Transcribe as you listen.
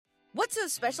What's so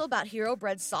special about Hero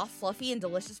Bread's soft, fluffy, and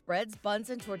delicious breads, buns,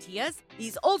 and tortillas?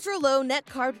 These ultra-low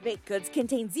net-carb baked goods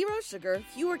contain zero sugar,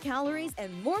 fewer calories,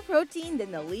 and more protein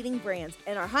than the leading brands,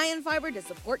 and are high in fiber to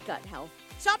support gut health.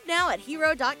 Shop now at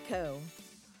hero.co.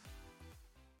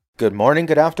 Good morning,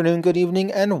 good afternoon, good evening,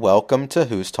 and welcome to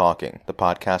Who's Talking, the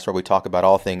podcast where we talk about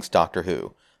all things Doctor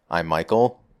Who. I'm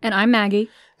Michael. And I'm Maggie.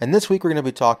 And this week we're going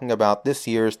to be talking about this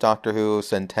year's Doctor Who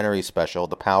Centenary Special,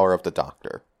 The Power of the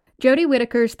Doctor. Jodie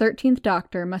Whittaker's 13th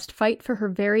Doctor must fight for her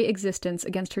very existence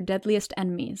against her deadliest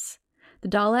enemies, the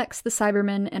Daleks, the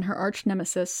Cybermen, and her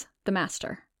arch-nemesis, the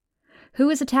Master.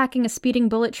 Who is attacking a speeding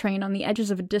bullet train on the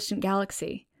edges of a distant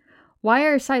galaxy? Why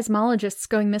are seismologists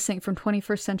going missing from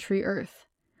 21st century Earth?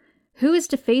 Who is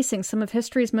defacing some of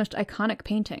history's most iconic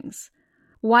paintings?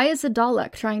 Why is a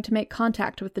Dalek trying to make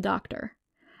contact with the Doctor?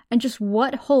 And just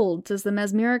what hold does the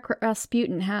mesmeric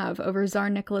Rasputin have over Tsar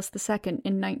Nicholas II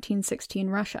in 1916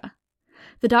 Russia?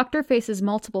 The Doctor faces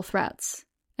multiple threats,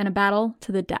 and a battle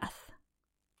to the death.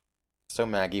 So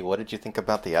Maggie, what did you think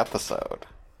about the episode?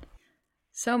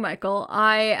 So Michael,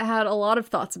 I had a lot of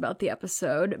thoughts about the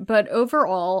episode, but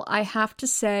overall, I have to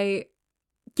say,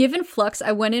 given Flux,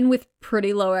 I went in with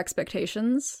pretty low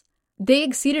expectations. They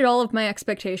exceeded all of my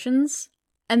expectations.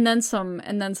 And then some,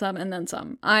 and then some, and then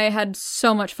some. I had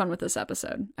so much fun with this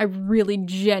episode. I really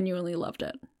genuinely loved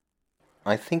it.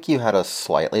 I think you had a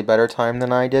slightly better time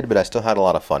than I did, but I still had a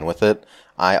lot of fun with it.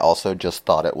 I also just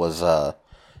thought it was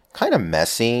kind of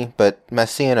messy, but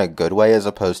messy in a good way as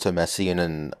opposed to messy in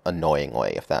an annoying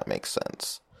way, if that makes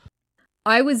sense.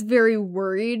 I was very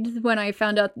worried when I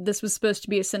found out this was supposed to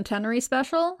be a centenary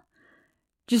special.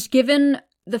 Just given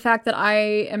the fact that I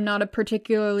am not a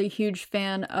particularly huge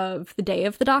fan of the Day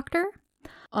of the Doctor,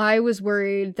 I was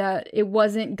worried that it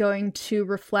wasn't going to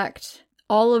reflect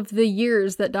all of the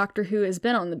years that Doctor Who has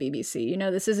been on the BBC. You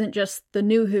know, this isn't just the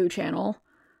New Who channel.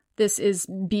 This is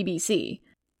BBC.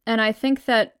 And I think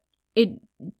that it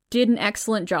did an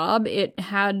excellent job. It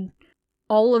had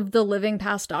all of the living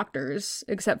past Doctors,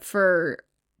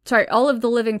 all of the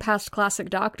living past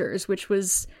classic Doctors, which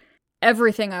was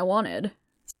everything I wanted.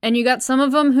 And you got some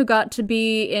of them who got to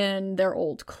be in their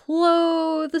old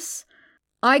clothes.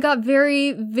 I got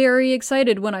very, very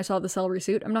excited when I saw the celery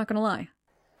suit. I'm not gonna lie.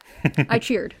 I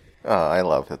cheered. Oh, I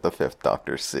love it, the Fifth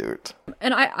Doctor suit.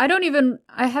 And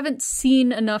I haven't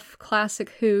seen enough classic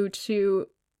Who to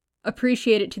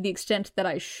appreciate it to the extent that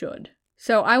I should.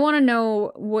 So I want to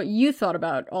know what you thought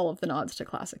about all of the nods to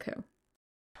classic Who.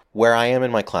 Where I am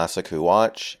in my classic Who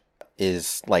watch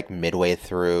is like midway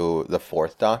through the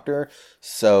Fourth Doctor.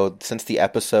 So since the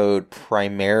episode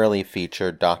primarily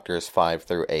featured Doctors 5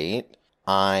 through 8,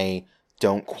 I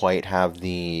don't quite have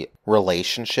the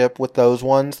relationship with those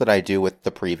ones that I do with the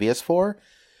previous 4.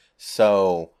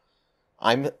 So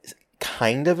I'm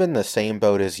kind of in the same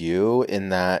boat as you in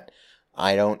that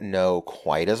I don't know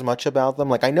quite as much about them.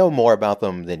 Like, I know more about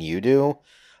them than you do,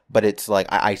 but it's like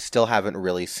I still haven't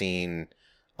really seen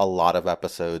a lot of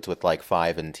episodes with like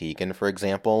 5 and Tegan, for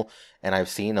example, and I've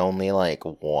seen only like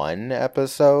one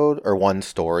episode or one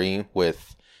story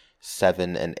with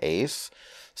 7 and Ace.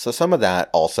 So some of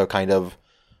that also kind of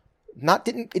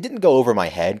didn't go over my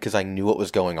head because I knew what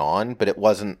was going on, but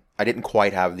I didn't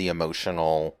quite have the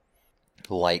emotional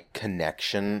like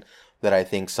connection that I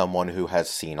think someone who has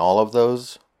seen all of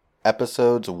those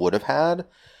episodes would have had.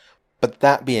 But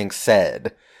that being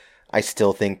said, I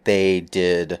still think they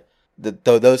did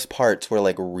those parts were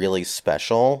like really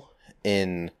special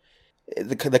in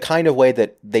the kind of way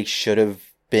that they should have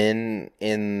been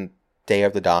in Day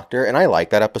of the Doctor. And I like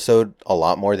that episode a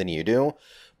lot more than you do.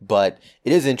 But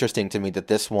it is interesting to me that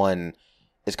this one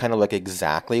is kind of like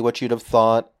exactly what you'd have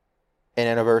thought an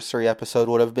anniversary episode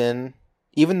would have been.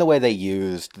 Even the way they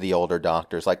used the older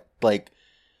Doctors, like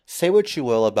say what you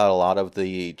will about a lot of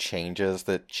the changes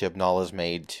that Chibnall has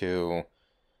made to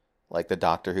like the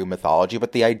Doctor Who mythology,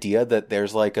 but the idea that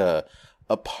there's like a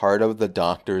part of the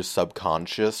Doctor's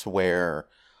subconscious where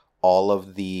all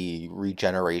of the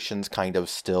regenerations kind of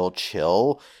still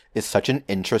chill is such an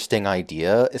interesting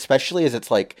idea, especially as it's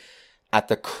like at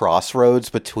the crossroads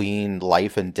between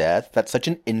life and death. That's such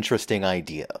an interesting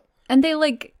idea. And they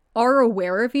like are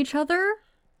aware of each other,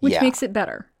 which makes it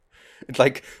better.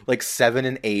 Like 7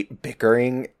 and 8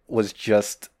 bickering was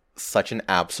just such an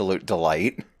absolute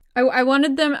delight. I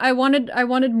wanted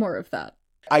more of that.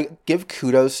 I give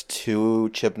kudos to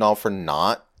Chibnall for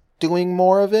not doing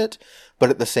more of it, but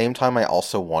at the same time I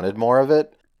also wanted more of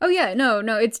it. Oh yeah, no,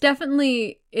 it's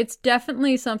definitely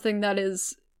something that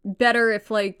is better if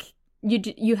like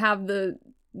you have the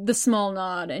small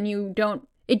nod and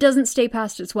it doesn't stay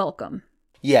past its welcome.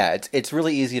 Yeah, it's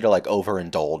really easy to like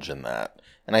overindulge in that.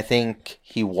 And I think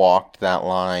he walked that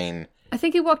line I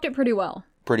think he walked it pretty well.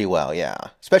 pretty well, yeah.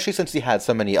 Especially since he had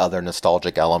so many other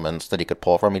nostalgic elements that he could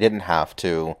pull from. He didn't have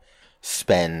to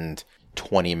spend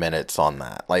 20 minutes on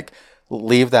that. Like,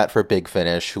 leave that for Big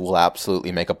Finish, who will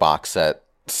absolutely make a box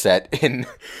set in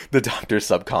the Doctor's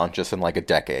subconscious in like a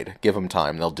decade. Give them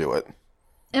time, they'll do it.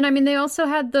 And I mean, they also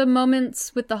had the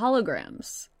moments with the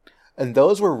holograms. And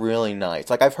those were really nice.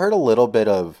 Like, I've heard a little bit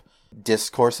of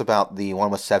discourse about the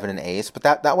one with Seven and Ace, but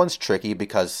that one's tricky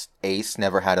because Ace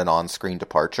never had an on-screen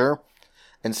departure.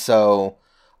 And so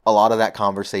a lot of that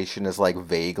conversation is like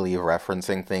vaguely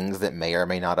referencing things that may or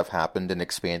may not have happened in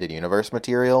expanded universe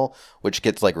material, which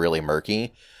gets like really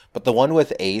murky. But the one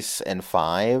with Ace and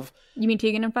Five... You mean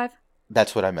Tegan and Five?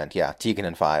 That's what I meant, yeah. Tegan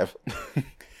and Five.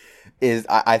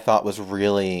 I thought was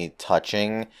really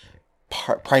touching,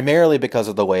 primarily because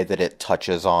of the way that it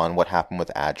touches on what happened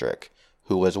with Adric,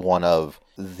 who was one of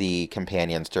the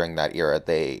companions during that era.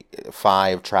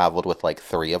 Five traveled with like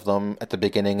 3 of them at the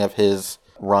beginning of his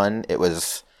run. It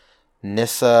was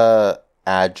Nyssa,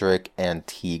 Adric, and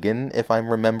Tegan, if I'm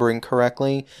remembering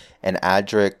correctly. And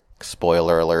Adric,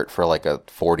 spoiler alert for like a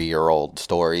 40-year-old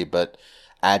story, but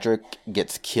Adric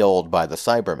gets killed by the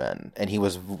Cybermen, and he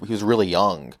was really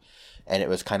young, and it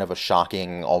was kind of a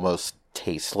shocking, almost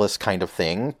tasteless kind of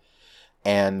thing.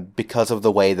 And because of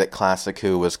the way that Classic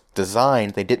Who was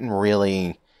designed, you didn't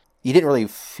really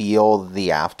feel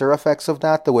the after effects of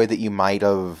that the way that you might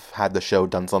have had the show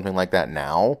done something like that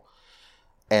now.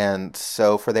 And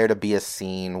so for there to be a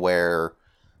scene where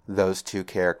those 2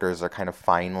 characters are kind of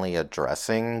finally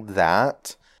addressing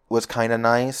that was kind of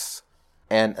nice.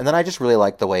 And then I just really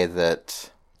liked the way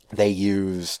that they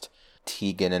used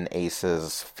Tegan and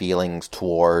Ace's feelings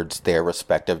towards their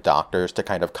respective doctors to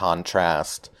kind of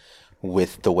contrast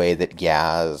with the way that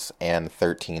Yaz and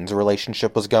 13's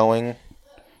relationship was going.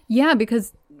 Yeah,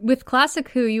 because with Classic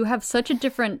Who, you have such a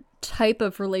different type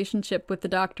of relationship with the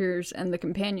doctors and the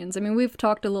companions. I mean, we've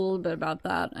talked a little bit about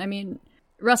that. I mean,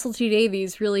 Russell T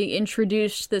Davies really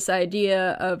introduced this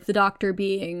idea of the Doctor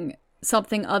being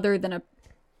something other than a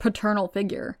paternal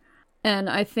figure. And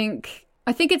I think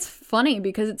it's funny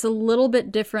because it's a little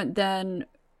bit different than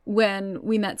when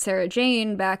we met Sarah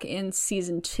Jane back in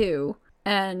season 2.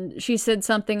 And she said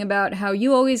something about how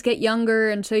you always get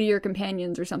younger and so do your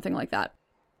companions or something like that.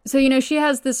 So, you know, she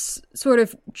has this sort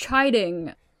of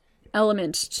chiding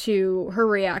element to her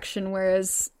reaction,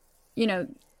 whereas, you know,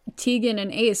 Tegan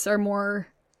and Ace are more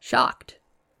shocked.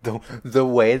 The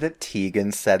way that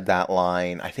Tegan said that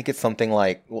line, I think it's something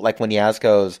like when Yaz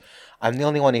goes, "I'm the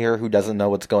only one here who doesn't know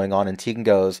what's going on," and Tegan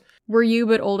goes, "Were you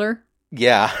but older?"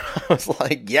 Yeah. I was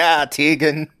like, yeah,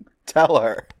 Tegan, tell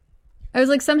her. I was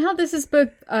like, somehow this is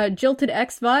both Jilted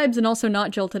X vibes and also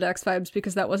not Jilted X vibes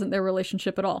because that wasn't their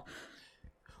relationship at all.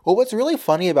 Well, what's really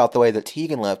funny about the way that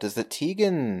Tegan left is that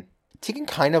Tegan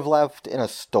kind of left in a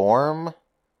storm,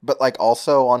 but like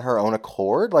also on her own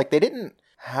accord. Like they didn't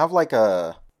have like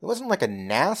it wasn't like a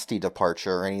nasty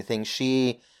departure or anything.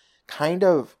 She kind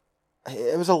of,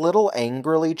 it was a little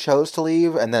angrily chose to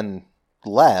leave and then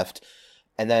left.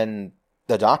 And then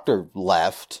the Doctor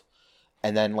left.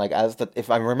 And then, like,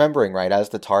 if I'm remembering right, as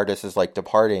the TARDIS is, like,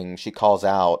 departing, she calls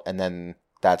out, and then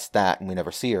that's that, and we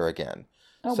never see her again.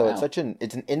 Oh, so wow. it's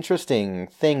an interesting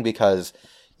thing, because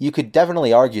you could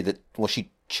definitely argue that, well, she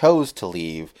chose to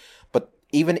leave, but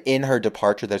even in her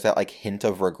departure, there's that, like, hint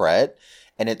of regret,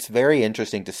 and it's very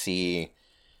interesting to see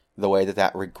the way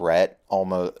that regret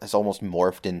has almost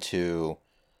morphed into,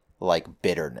 like,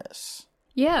 bitterness.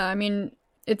 Yeah, I mean,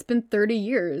 it's been 30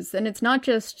 years, and it's not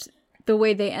just the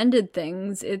way they ended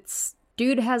things, it's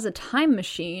dude has a time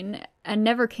machine and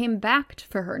never came back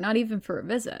for her, not even for a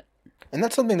visit. And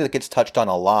that's something that gets touched on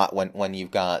a lot when you've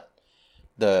got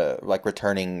the, like,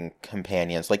 returning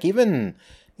companions. Like, even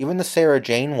the Sarah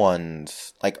Jane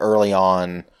ones, like, early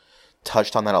on,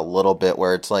 touched on that a little bit,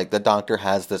 where it's like the Doctor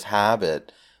has this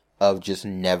habit of just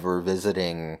never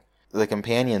visiting the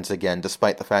companions again,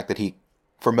 despite the fact that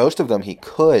for most of them, he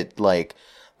could. Like,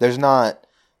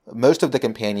 most of the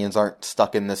companions aren't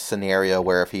stuck in this scenario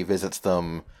where if he visits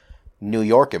them, New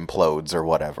York implodes or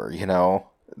whatever, you know?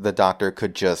 The Doctor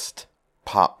could just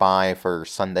pop by for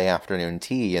Sunday afternoon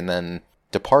tea and then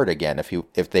depart again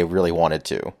if they really wanted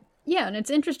to. Yeah, and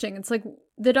it's interesting. It's like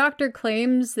the Doctor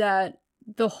claims that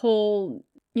the whole,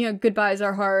 you know, goodbyes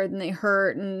are hard and they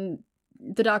hurt and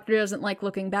the Doctor doesn't like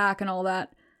looking back and all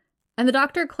that. And the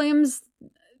Doctor claims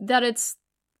that it's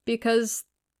because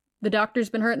the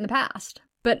Doctor's been hurt in the past.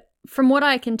 But from what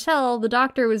I can tell, the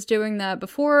Doctor was doing that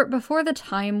before the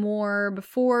Time War,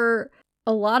 before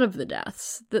a lot of the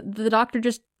deaths. The Doctor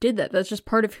just did that. That's just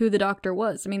part of who the Doctor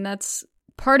was. I mean, that's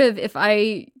part of, if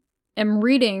I am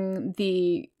reading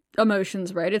the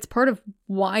emotions right, it's part of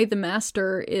why the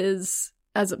Master is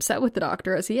as upset with the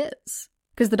Doctor as he is.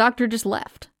 Because the Doctor just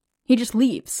left. He just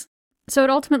leaves. So it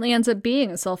ultimately ends up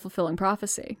being a self-fulfilling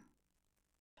prophecy.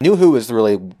 New Who is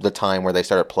really the time where they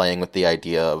started playing with the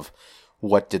idea of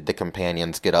what did the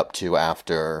companions get up to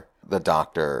after the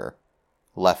Doctor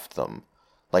left them.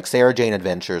 Like Sarah Jane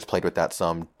Adventures played with that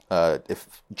some.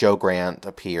 If Jo Grant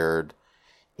appeared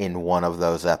in one of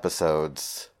those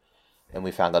episodes, and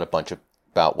we found out a bunch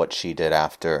about what she did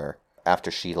after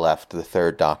she left the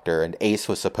third Doctor, and Ace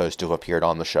was supposed to have appeared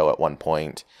on the show at one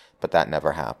point, but that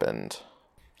never happened,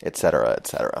 etc.,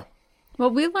 etc. Well,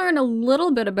 we learn a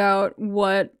little bit about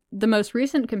what the most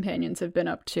recent companions have been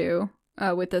up to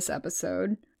with this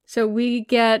episode. So we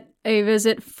get a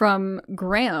visit from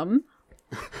Graham,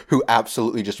 who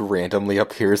absolutely just randomly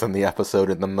appears in the episode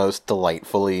in the most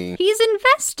delightfully... He's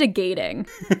investigating.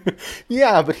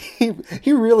 Yeah, but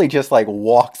he really just, like,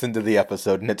 walks into the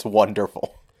episode, and it's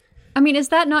wonderful. I mean, is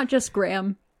that not just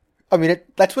Graham? I mean,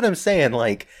 that's what I'm saying,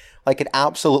 like it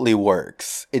absolutely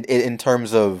works in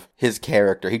terms of his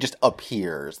character. He just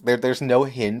appears. There's no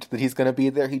hint that he's going to be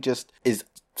there. He just is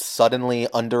suddenly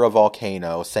under a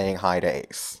volcano saying hi to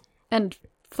Ace. And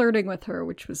flirting with her,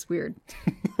 which was weird.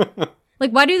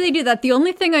 Like, why do they do that? The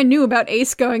only thing I knew about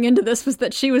Ace going into this was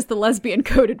that she was the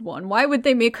lesbian-coded one. Why would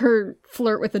they make her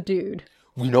flirt with a dude?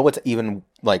 You know what's even,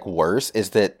 like, worse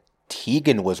is that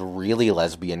Tegan was really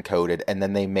lesbian-coded, and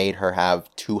then they made her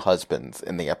have 2 husbands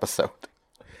in the episode.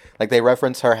 Like, they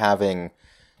reference her having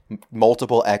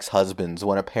multiple ex-husbands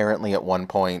when apparently at one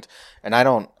point, and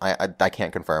I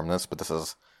can't confirm this, but this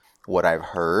is what I've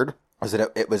heard, is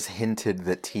that it was hinted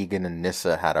that Tegan and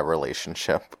Nyssa had a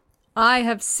relationship. I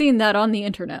have seen that on the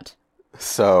internet.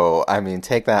 So, I mean,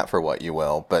 take that for what you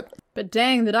will, but... But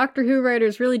dang, the Doctor Who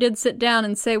writers really did sit down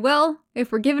and say, well,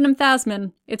 if we're giving him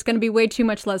Thasmin, it's going to be way too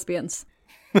much lesbians.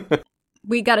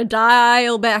 We gotta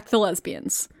dial back the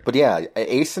lesbians. But yeah,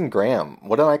 Ace and Graham,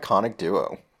 what an iconic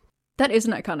duo. That is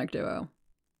an iconic duo.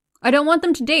 I don't want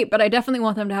them to date, but I definitely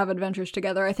want them to have adventures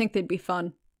together. I think they'd be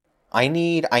fun. I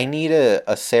need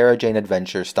a Sarah Jane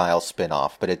Adventure style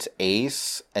spin-off, but it's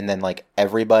Ace, and then like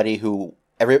everybody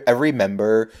every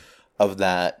member of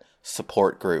that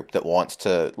support group that wants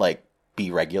to like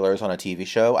be regulars on a TV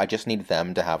show, I just need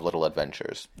them to have little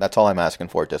adventures. That's all I'm asking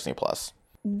for at Disney Plus.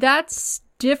 That's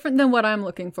different than what I'm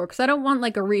looking for, because I don't want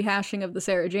like a rehashing of the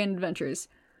Sarah Jane Adventures.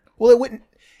 Well,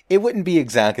 it wouldn't be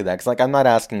exactly that, because like I'm not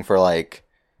asking for like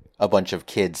a bunch of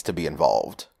kids to be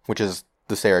involved, which is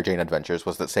the Sarah Jane Adventures,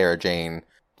 was that Sarah Jane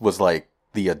was like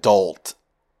the adult,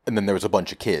 and then there was a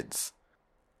bunch of kids.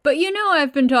 But you know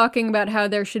I've been talking about how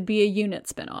there should be a unit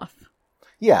spinoff.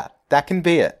 Yeah, that can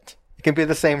be it. It can be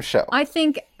the same show. I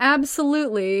think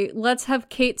absolutely, let's have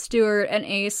Kate Stewart and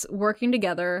Ace working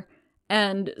together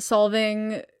and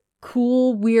solving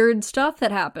cool, weird stuff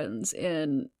that happens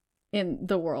in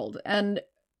the world. And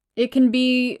it can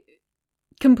be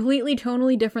completely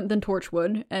tonally different than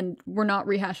Torchwood, and we're not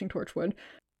rehashing Torchwood.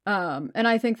 And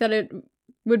I think that it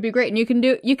would be great. And you can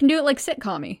do it like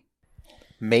sitcom-y.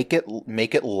 Make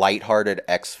it lighthearted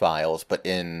X-Files, but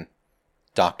in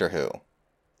Doctor Who.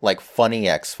 Like funny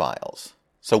X-Files.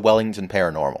 So Wellington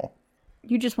Paranormal.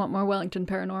 You just want more Wellington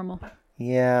Paranormal.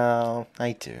 Yeah,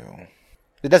 I do.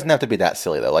 It doesn't have to be that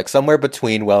silly, though. Like, somewhere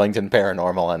between Wellington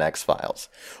Paranormal and X-Files.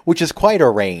 Which is quite a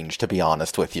range, to be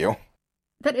honest with you.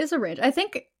 That is a range. I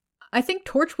think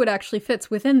Torchwood actually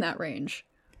fits within that range.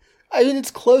 I mean,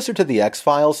 it's closer to the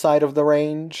X-Files side of the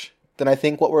range than I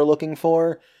think what we're looking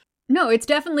for. No, it's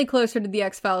definitely closer to the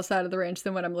X-Files side of the range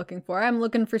than what I'm looking for. I'm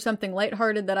looking for something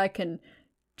lighthearted that I can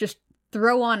just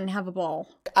throw on and have a ball.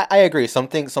 I agree.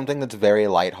 Something that's very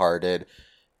lighthearted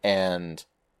and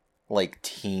like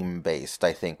team-based,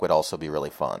 I think, would also be really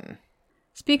fun.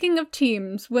 Speaking of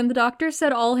teams, when the Doctor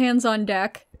said all hands on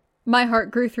deck, my heart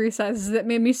grew 3 sizes. That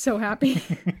made me so happy.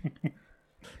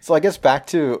 So I guess back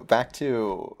to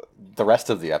the rest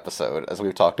of the episode, as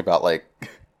we've talked about like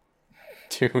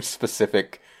 2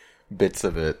 specific bits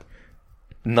of it,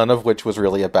 none of which was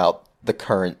really about the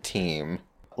current team.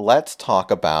 Let's talk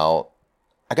about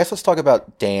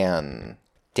Dan.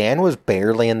 Dan was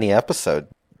barely in the episode.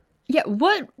 Yeah,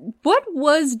 what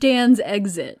was Dan's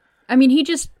exit? I mean, he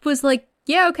just was like,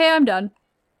 yeah, okay, I'm done.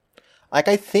 Like,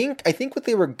 I think what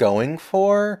they were going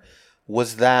for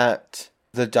was that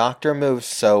the Doctor moves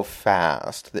so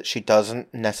fast that she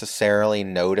doesn't necessarily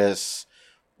notice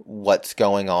what's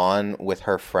going on with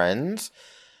her friends,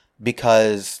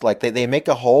 because, like, they make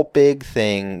a whole big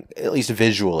thing, at least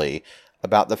visually,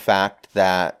 about the fact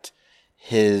that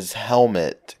his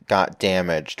helmet got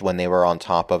damaged when they were on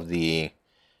top of the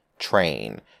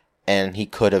train, and he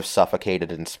could have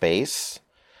suffocated in space.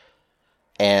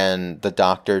 And the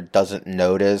Doctor doesn't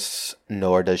notice,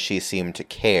 nor does she seem to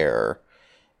care.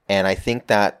 And I think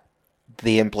that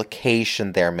the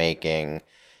implication they're making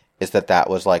is that that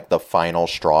was like the final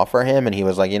straw for him, and he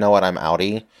was like, you know what, I'm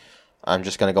outie. I'm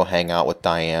just gonna go hang out with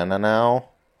Diana now.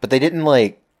 But they didn't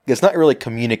it's not really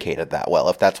communicated that well,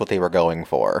 if that's what they were going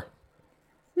for.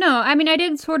 No, I mean, I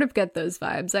did sort of get those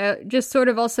vibes. I just sort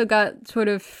of also got sort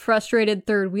of frustrated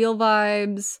third wheel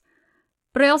vibes.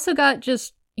 But I also got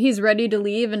just, he's ready to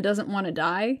leave and doesn't want to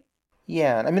die.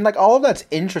 Yeah, I mean, all of that's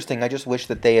interesting. I just wish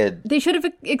that they should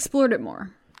have explored it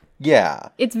more. Yeah.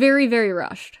 It's very, very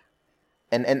rushed.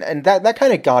 And that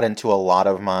kind of got into a lot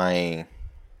of my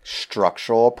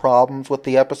structural problems with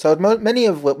the episode.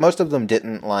 Most of them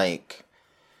didn't,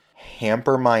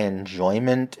 hamper my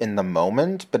enjoyment in the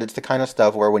moment, but it's the kind of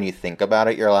stuff where when you think about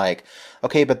it, you're like,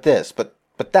 okay, but this, but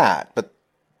that, but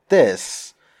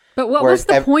this. But what was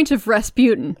the point of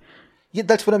Rasputin? Yeah,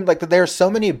 that's what I'm there are so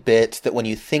many bits that when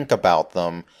you think about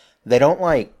them, they don't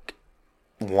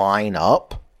line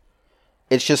up.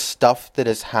 It's just stuff that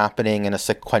is happening in a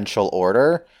sequential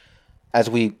order as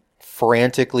we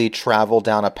frantically travel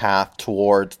down a path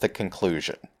towards the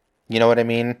conclusion. You know what I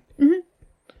mean? Mm-hmm.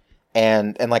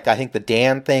 And I think the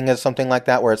Dan thing is something like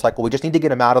that, where it's well, we just need to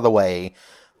get him out of the way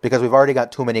because we've already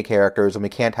got too many characters and we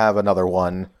can't have another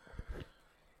one.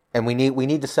 And we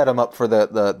need to set him up for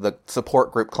the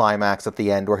support group climax at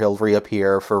the end where he'll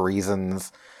reappear for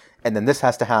reasons. And then this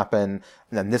has to happen,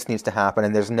 and then this needs to happen,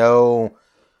 and there's no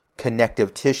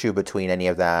connective tissue between any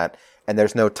of that, and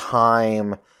there's no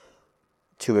time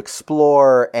to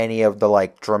explore any of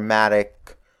the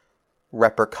dramatic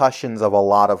repercussions of a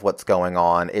lot of what's going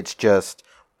on. It's just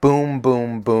boom,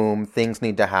 boom, boom, things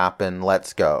need to happen,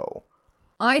 let's go.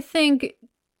 I think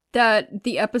that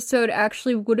the episode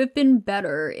actually would have been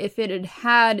better if it had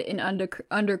had an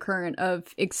undercurrent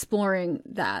of exploring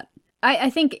that.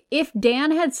 I think if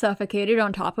Dan had suffocated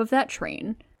on top of that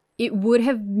train, it would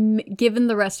have given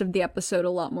the rest of the episode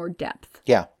a lot more depth.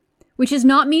 Yeah. Which is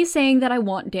not me saying that I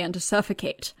want Dan to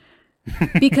suffocate.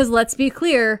 Because let's be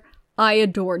clear, I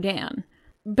adore Dan.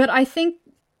 But I think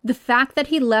the fact that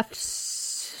he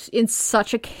left in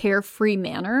such a carefree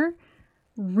manner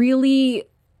really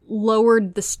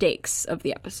lowered the stakes of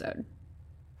the episode.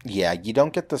 Yeah, you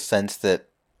don't get the sense that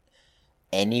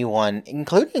anyone,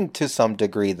 including to some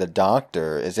degree the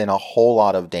Doctor, is in a whole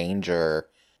lot of danger.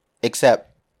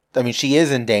 Except, I mean, she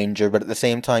is in danger, but at the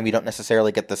same time, you don't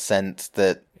necessarily get the sense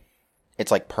that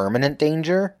it's permanent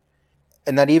danger.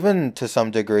 And that even to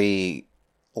some degree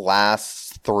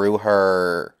lasts through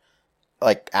her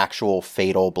actual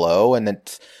fatal blow. And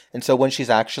so when she's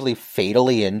actually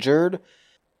fatally injured,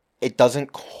 it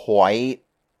doesn't quite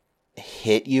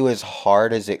hit you as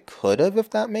hard as it could have, if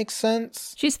that makes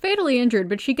sense. She's fatally injured,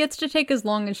 but she gets to take as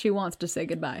long as she wants to say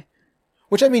goodbye.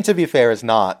 Which, I mean, to be fair, is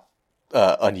not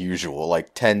unusual.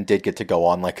 10 did get to go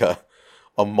on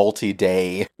a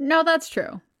multi-day. No, that's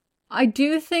true. I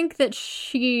do think that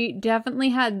she definitely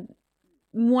had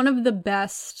one of the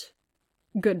best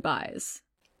goodbyes.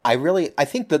 I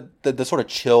think the sort of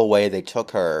chill way they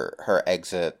took her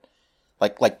exit,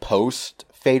 post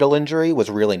fatal injury, was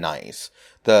really nice.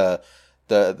 The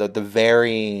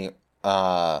very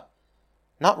not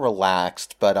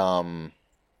relaxed, but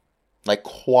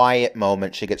quiet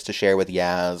moment she gets to share with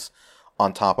Yaz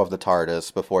on top of the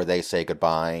TARDIS before they say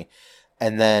goodbye,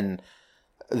 and then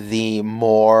the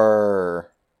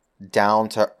more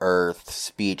down-to-earth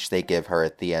speech they give her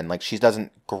at the end. She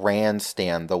doesn't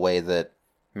grandstand the way that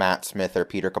Matt Smith or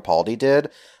Peter Capaldi did.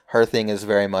 Her thing is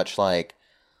very much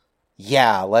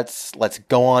yeah, let's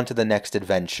go on to the next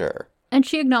adventure. And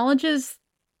she acknowledges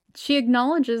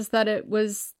that it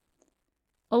was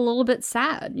a little bit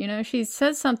sad. She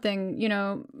says something,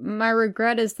 my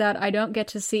regret is that I don't get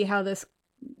to see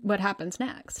what happens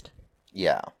next.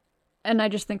 Yeah. And I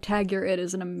just think Tag You're It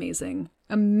is an amazing,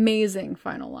 amazing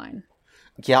final line.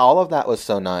 Yeah, all of that was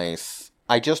so nice.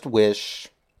 I just wish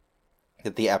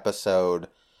that the episode,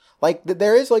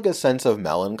 there is a sense of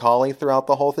melancholy throughout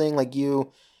the whole thing,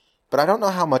 but I don't know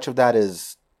how much of that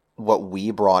is what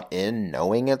we brought in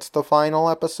knowing it's the final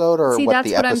episode, or what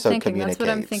the episode communicates. That's what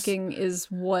I'm thinking is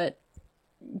what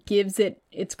gives it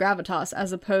its gravitas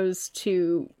as opposed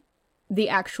to the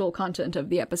actual content of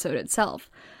the episode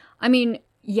itself. I mean,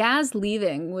 Yaz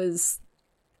leaving was,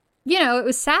 it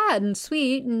was sad and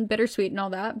sweet and bittersweet and all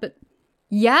that, but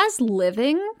Yaz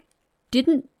living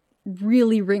didn't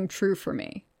really ring true for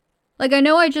me. I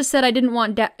know I just said I didn't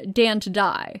want Dan to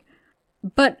die,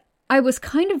 but I was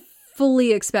kind of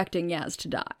fully expecting Yaz to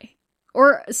die.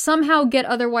 or somehow get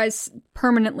otherwise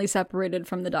permanently separated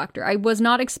from the Doctor. I was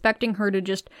not expecting her to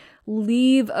just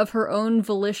leave of her own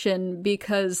volition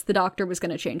because the Doctor was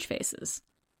going to change faces.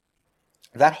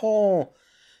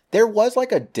 There was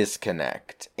like a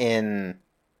disconnect in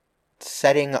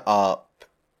setting up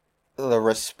the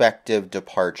respective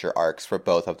departure arcs for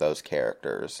both of those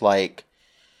characters. Like,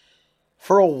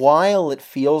 for a while, it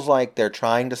feels like they're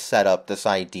trying to set up this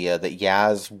idea that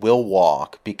Yaz will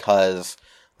walk because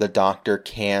the Doctor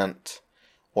can't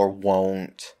or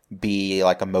won't be,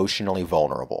 like, emotionally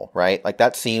vulnerable, right? Like,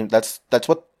 that's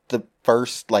what the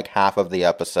first, like, half of the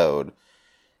episode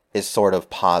is sort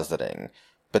of positing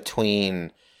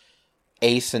between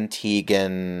Ace and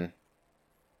Tegan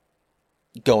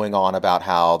going on about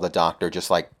how the Doctor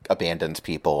just, like, abandons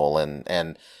people and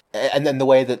then the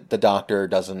way that the Doctor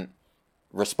doesn't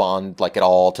respond, like, at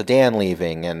all to Dan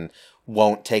leaving and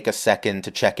won't take a second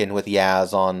to check in with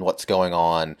Yaz on what's going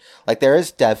on. Like, there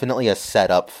is definitely a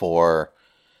setup for,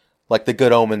 like, the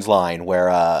Good Omens line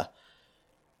where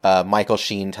Michael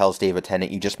Sheen tells David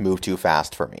Tennant, "You just move too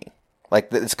fast for me."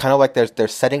 Like, it's kind of like they're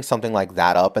setting something like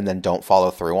that up and then don't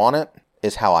follow through on it,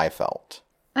 is how I felt.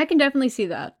 I can definitely see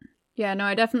that. Yeah, no,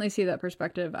 I definitely see that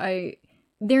perspective.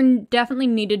 There definitely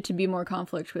needed to be more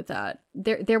conflict with that.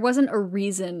 There wasn't a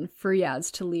reason for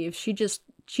Yaz to leave. She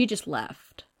just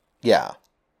left. Yeah.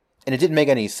 And it didn't make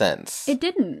any sense. It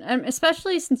didn't.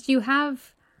 Especially since you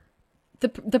have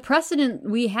the precedent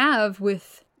we have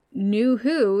with New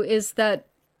Who is that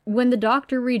when the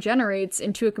Doctor regenerates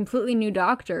into a completely new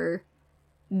Doctor,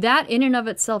 that in and of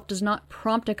itself does not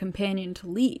prompt a companion to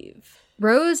leave.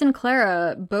 Rose and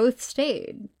Clara both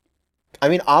stayed. I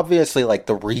mean, obviously, like,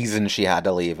 the reason she had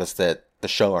to leave is that the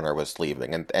showrunner was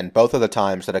leaving. And both of the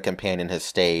times that a companion has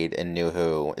stayed in New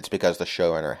Who, it's because the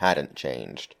showrunner hadn't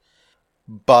changed.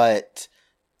 But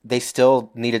they still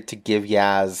needed to give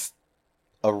Yaz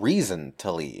a reason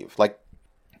to leave. Like,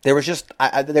 there was just...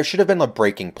 there should have been a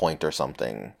breaking point or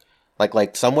something.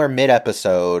 Like somewhere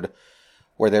mid-episode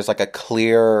where there's, like, a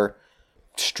clear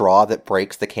straw that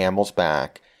breaks the camel's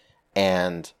back,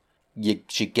 and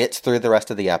she gets through the rest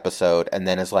of the episode and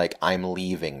then is like, "I'm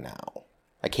leaving now.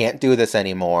 I can't do this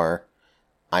anymore.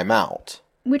 I'm out."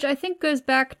 Which I think goes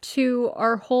back to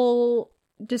our whole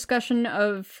discussion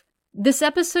of this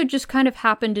episode just kind of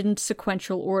happened in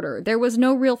sequential order. There was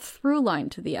no real through line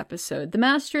to the episode. The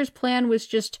Master's plan was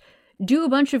just do a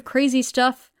bunch of crazy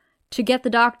stuff to get the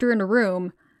Doctor in a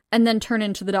room and then turn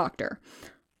into the Doctor.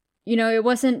 You know, it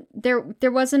wasn't...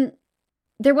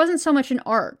 There wasn't so much an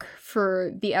arc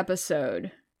for the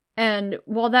episode. And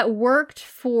while that worked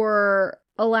for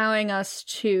allowing us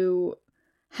to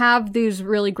have these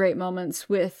really great moments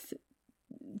with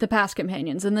the past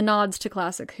companions and the nods to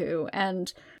Classic Who,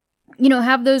 and, you know,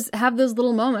 have those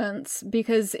little moments,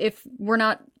 because if we're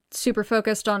not super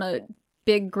focused on a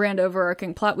big grand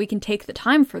overarching plot, we can take the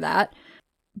time for that.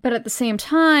 But at the same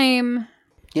time...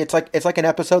 Yeah, it's like an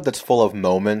episode that's full of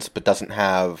moments but doesn't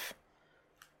have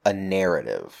a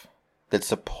narrative that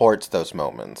supports those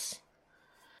moments.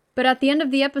 But at the end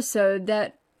of the episode,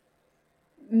 that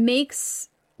makes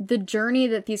the journey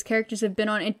that these characters have been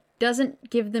on, it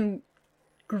doesn't give them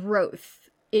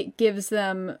growth. It gives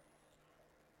them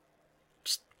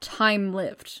just time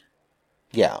lived.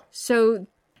 Yeah. So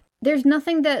there's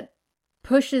nothing that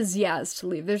pushes Yaz to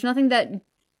leave. There's nothing that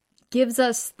gives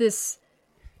us this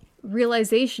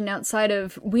realization outside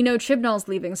of, we know Chibnall's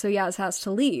leaving, so Yaz has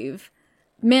to leave.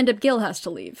 Mandip Gill has to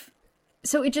leave.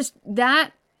 So it just,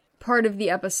 that part of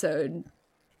the episode,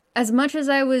 as much as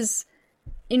I was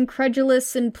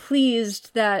incredulous and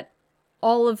pleased that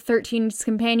all of 13's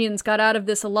companions got out of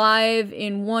this alive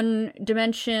in one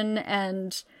dimension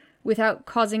and without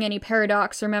causing any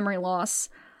paradox or memory loss,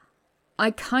 I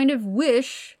kind of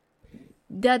wish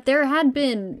that there had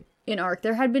been an arc,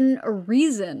 there had been a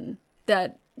reason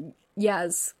that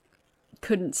Yaz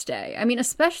couldn't stay. I mean,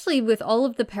 especially with all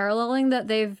of the paralleling that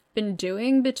they've been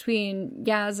doing between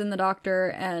Yaz and the Doctor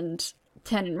and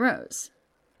Ten and Rose.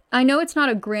 I know it's not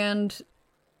a grand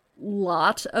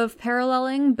lot of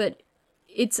paralleling, but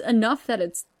it's enough that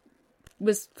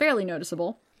was fairly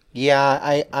noticeable.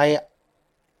 Yeah,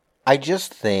 I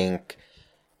just think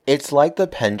it's like the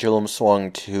pendulum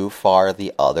swung too far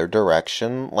the other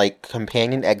direction. Like,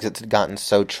 companion exits had gotten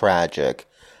so tragic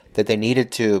that they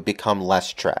needed to become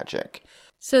less tragic.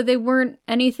 So they weren't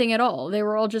anything at all. They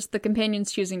were all just the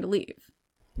companions choosing to leave.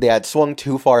 They had swung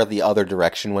too far the other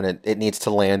direction when it needs to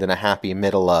land in a happy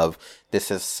middle of,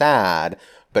 this is sad,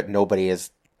 but nobody is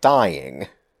dying.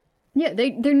 Yeah,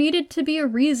 there needed to be a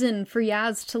reason for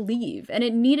Yaz to leave, and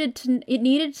it needed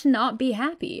to not be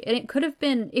happy. And it could have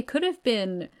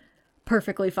been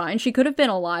perfectly fine. She could have been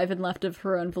alive and left of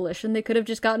her own volition. They could have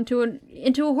just gotten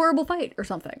into a horrible fight or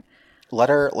something. Let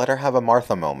her have a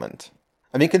Martha moment.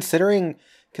 I mean,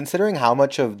 considering how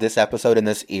much of this episode in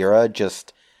this era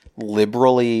just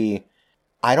liberally,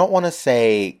 I don't want to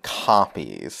say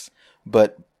copies,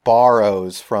 but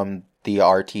borrows from the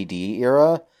RTD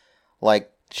era,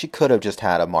 like, she could have just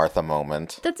had a Martha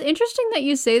moment. That's interesting that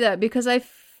you say that, because I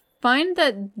find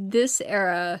that this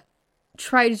era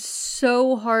tried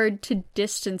so hard to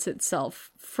distance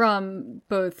itself from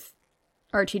both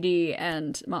RTD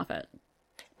and Moffat.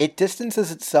 It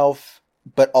distances itself,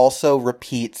 but also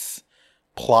repeats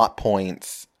plot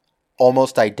points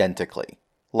almost identically.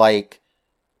 Like,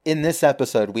 in this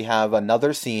episode, we have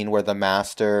another scene where the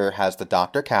Master has the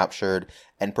Doctor captured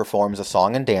and performs a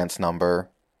song and dance number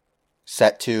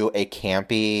set to a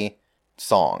campy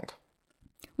song.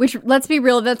 Which, let's be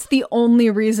real, that's the only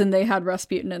reason they had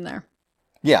Rasputin in there.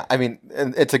 Yeah, I mean,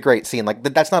 it's a great scene. Like,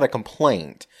 that's not a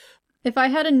complaint. If I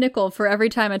had a nickel for every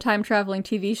time a time-traveling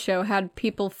TV show had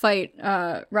people fight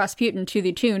Rasputin to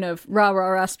the tune of Rah Rah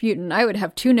Rasputin, I would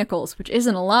have 2 nickels, which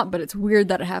isn't a lot, but it's weird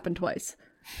that it happened twice.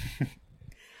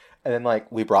 And then,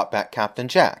 like, we brought back Captain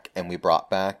Jack, and we brought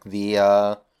back the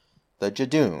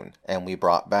Jadoon, and we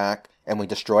brought back, and we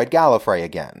destroyed Gallifrey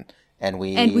again, and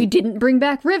we didn't bring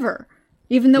back River,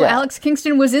 even though Alex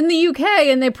Kingston was in the UK,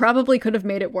 and they probably could have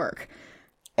made it work.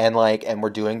 And we're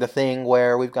doing the thing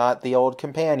where we've got the old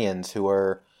companions who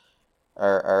we're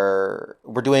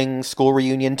doing School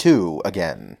Reunion 2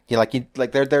 again.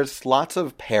 There's lots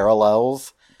of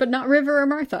parallels. But not River or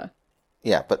Martha.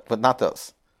 Yeah, but not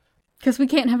those. Because we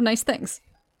can't have nice things.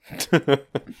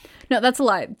 No, that's a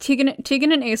lie.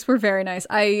 Tegan and Ace were very nice.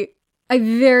 I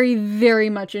very, very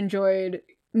much enjoyed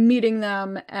meeting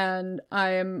them, and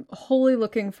I am wholly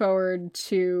looking forward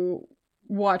to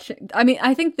watching. I mean,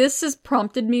 I think this has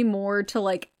prompted me more to,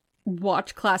 like,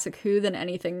 watch Classic Who than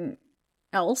anything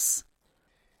else.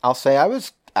 I'll say I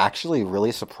was actually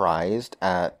really surprised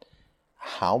at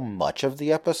how much of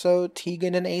the episode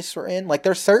Tegan and Ace were in. Like,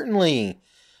 there's certainly,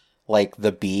 like,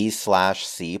 the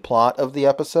B/C plot of the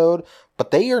episode,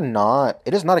 but they are not,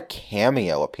 it is not a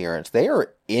cameo appearance. They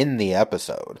are in the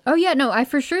episode. Oh yeah, no, I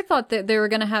for sure thought that they were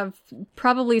going to have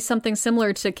probably something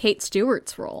similar to Kate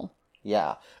Stewart's role.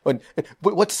 Yeah. But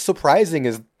what's surprising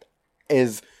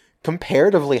is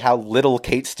comparatively how little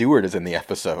Kate Stewart is in the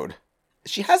episode.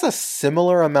 She has a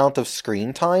similar amount of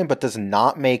screen time, but does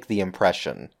not make the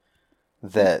impression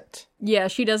that... Yeah,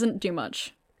 she doesn't do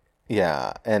much.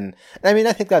 Yeah, and I mean,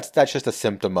 I think that's just a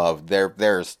symptom of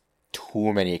there's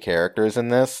too many characters in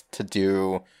this to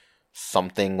do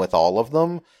something with all of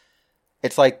them.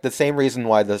 It's like the same reason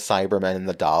why the Cybermen and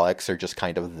the Daleks are just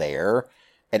kind of there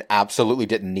and absolutely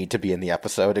didn't need to be in the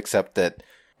episode, except that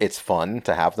it's fun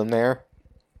to have them there.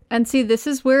 And see, this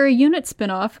is where a unit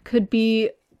spinoff could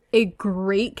be a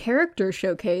great character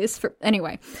showcase for...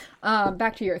 Anyway,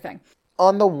 back to your thing.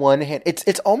 On the one hand,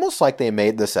 it's almost like they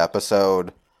made this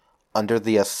episode under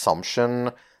the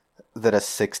assumption that a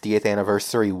 60th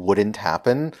anniversary wouldn't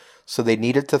happen, so they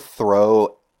needed to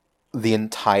throw the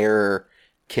entire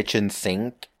kitchen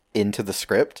sink into the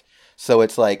script. So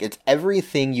it's like, it's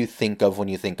everything you think of when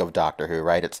you think of Doctor Who,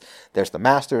 right? There's the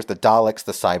Masters, the Daleks,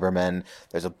 the Cybermen,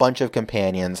 there's a bunch of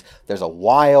companions, there's a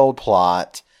wild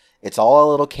plot, it's all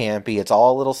a little campy, it's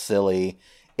all a little silly.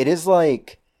 It is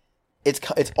like,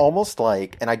 it's almost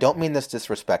like, and I don't mean this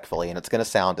disrespectfully, and it's going to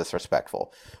sound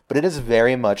disrespectful, but it is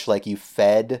very much like you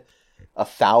fed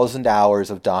 1,000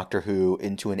 hours of Doctor Who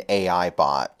into an AI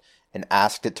bot and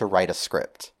asked it to write a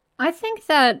script. I think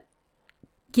that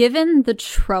given the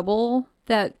trouble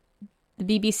that the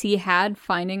BBC had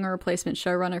finding a replacement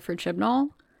showrunner for Chibnall,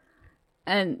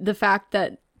 and the fact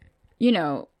that, you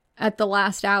know, at the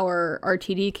last hour,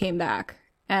 RTD came back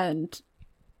and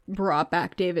brought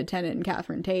back David Tennant and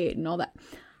Catherine Tate and all that,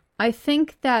 I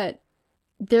think that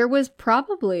there was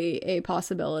probably a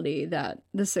possibility that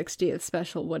the 60th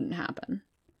special wouldn't happen.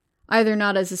 Either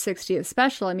not as a 60th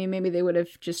special, I mean, maybe they would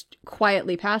have just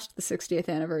quietly passed the 60th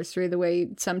anniversary the way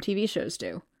some TV shows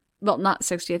do. Well, not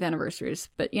 60th anniversaries,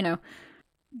 but, you know,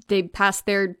 they passed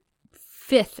their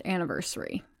 5th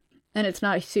anniversary, and it's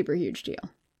not a super huge deal.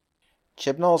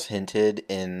 Chibnall's hinted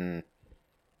in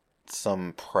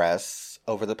some press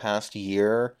over the past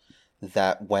year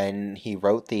that when he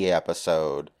wrote the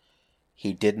episode,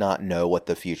 he did not know what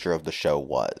the future of the show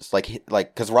was. Like,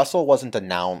 because Russell wasn't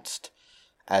announced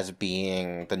as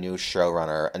being the new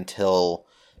showrunner until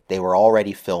they were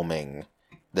already filming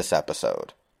this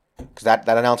episode. Because that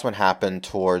announcement happened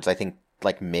towards, I think,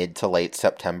 like mid to late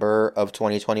September of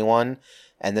 2021,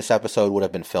 and this episode would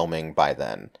have been filming by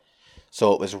then.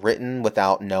 So it was written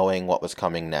without knowing what was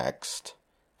coming next,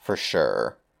 for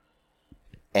sure.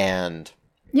 And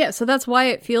yeah, so that's why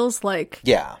it feels like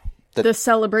the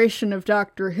celebration of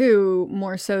Doctor Who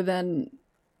more so than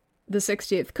the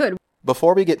 60th could.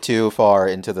 Before we get too far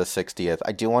into the 60th,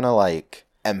 I do want to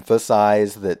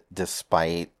emphasize that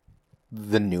despite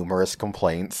the numerous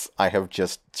complaints I have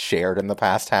just shared in the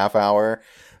past half hour,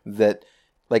 that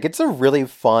it's a really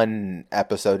fun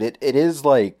episode. It is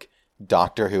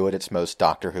Doctor Who at its most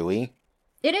Doctor Who-y.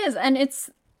 It is, and it's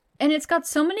got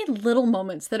so many little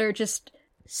moments that are just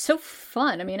so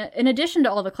fun. I mean, in addition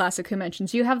to all the classic Who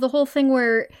mentions, you have the whole thing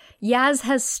where Yaz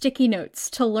has sticky notes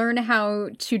to learn how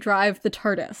to drive the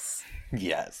TARDIS.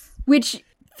 Yes. Which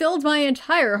filled my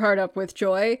entire heart up with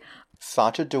joy.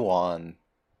 Sacha Dhawan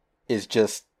is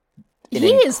just an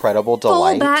incredible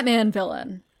delight. Full Batman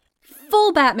villain.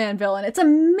 Full Batman villain. It's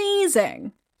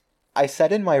amazing. I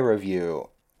said in my review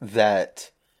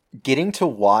that getting to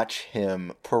watch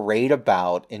him parade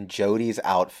about in Jodie's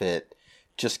outfit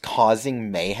just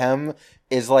causing mayhem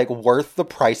is worth the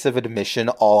price of admission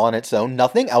all on its own.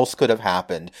 Nothing else could have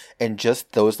happened, and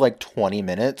just those 20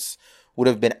 minutes would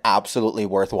have been absolutely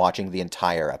worth watching the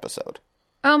entire episode.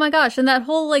 Oh my gosh, and that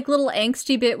whole little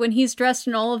angsty bit when he's dressed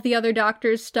in all of the other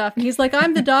Doctor's stuff, and he's like,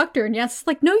 I'm the Doctor, and yes,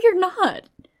 no, you're not.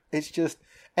 It's just,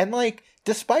 and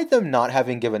despite them not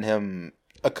having given him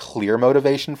a clear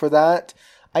motivation for that,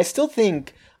 I still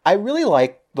think, I really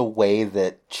like the way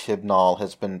that Chibnall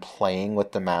has been playing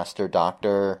with the Master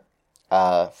Doctor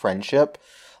friendship.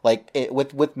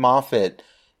 With Moffat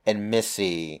and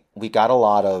Missy, we got a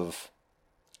lot of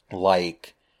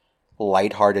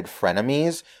lighthearted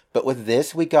frenemies, but with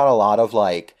this we got a lot of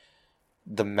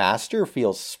the Master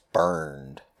feels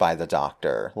spurned by the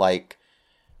Doctor.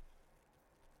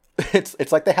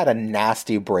 It's like they had a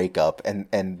nasty breakup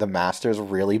and the Master's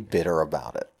really bitter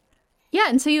about it. Yeah,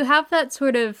 and so you have that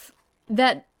sort of,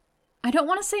 that, I don't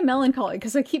want to say melancholy,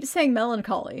 because I keep saying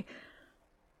melancholy,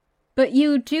 but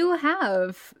you do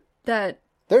have that.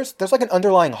 There's an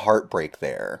underlying heartbreak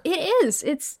there. It is.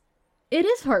 It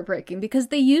is heartbreaking, because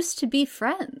they used to be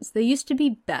friends. They used to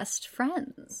be best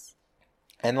friends.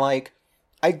 And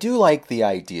I do like the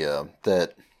idea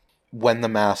that when the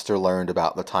Master learned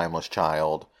about the Timeless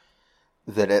Child,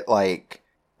 that it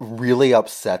really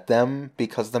upset them,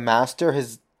 because the Master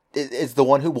is the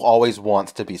one who always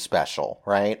wants to be special,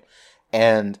 right?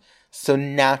 And so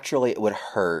naturally it would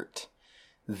hurt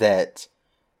that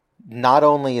not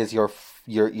only is your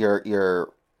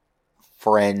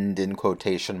friend, in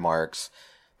quotation marks,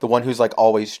 the one who's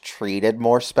always treated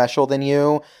more special than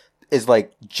you, is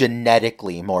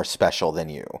genetically more special than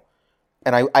you.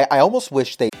 And I almost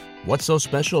wish they... What's so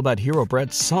special about Hero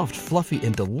Bread's soft, fluffy,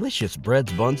 and delicious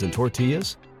breads, buns, and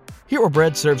tortillas? Hero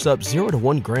Bread serves up 0 to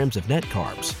 1 grams of net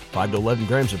carbs, 5 to 11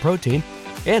 grams of protein,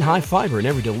 and high fiber in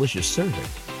every delicious serving.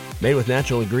 Made with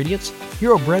natural ingredients,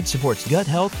 Hero Bread supports gut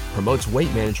health, promotes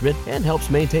weight management, and helps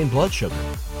maintain blood sugar.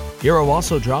 Hero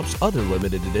also drops other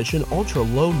limited edition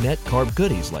ultra-low net carb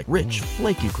goodies like rich,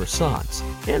 flaky croissants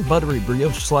and buttery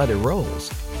brioche slider rolls.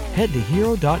 Head to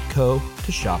hero.co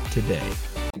to shop today.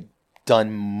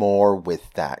 Done more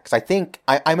with that, because I think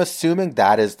I'm assuming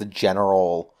that is the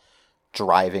general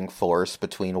driving force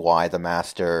between why the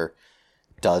Master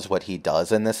does what he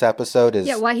does in this episode.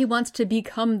 Is why he wants to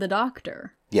become the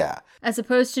Doctor. Yeah. As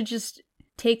opposed to just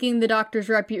taking the Doctor's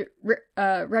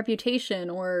reputation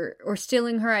or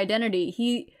stealing her identity.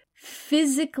 He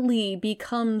physically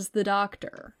becomes the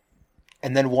Doctor.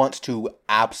 And then wants to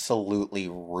absolutely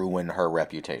ruin her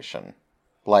reputation.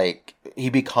 He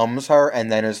becomes her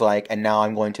and then is and now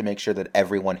I'm going to make sure that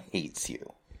everyone hates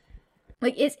you.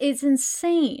 It's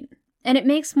insane. And it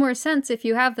makes more sense if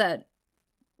you have that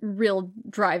real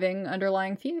driving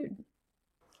underlying feud.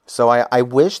 So I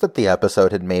wish that the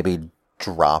episode had maybe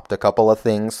dropped a couple of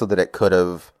things so that it could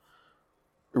have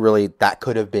that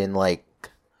could have been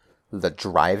the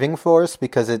driving force,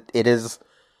 because it is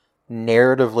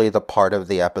narratively the part of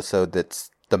the episode that's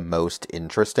the most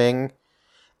interesting,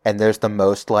 and there's the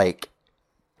most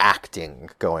acting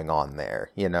going on there,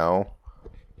 you know?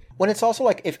 When it's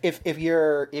also if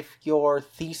your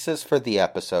thesis for the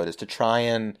episode is to try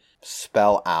and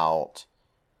spell out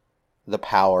the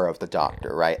power of the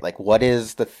Doctor, right? What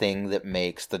is the thing that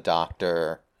makes the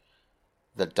Doctor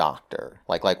the Doctor?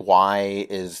 Why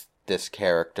is this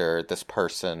character, this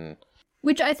person?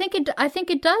 Which I think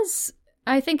it does.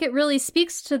 I think it really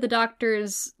speaks to the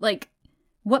Doctor's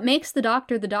what makes the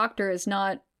Doctor is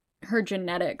not her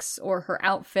genetics or her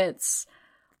outfits,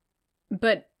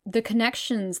 but the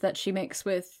connections that she makes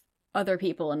with other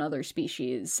people and other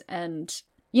species, and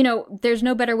you know, there's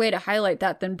no better way to highlight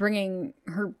that than bringing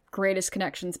her greatest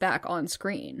connections back on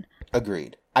screen.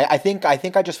 Agreed. I think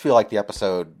I just feel like the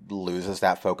episode loses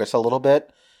that focus a little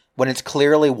bit when it's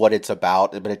clearly what it's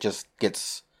about, but it just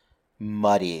gets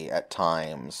muddy at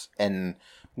times. And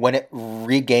when it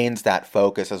regains that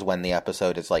focus is when the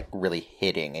episode is like really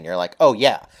hitting, and you're like, oh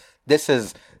yeah, this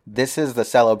is the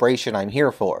celebration I'm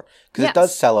here for. Because It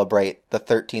does celebrate the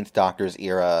 13th Doctor's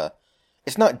era.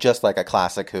 It's not just like a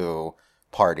Classic Who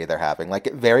party they're having. Like,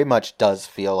 it very much does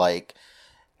feel like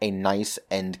a nice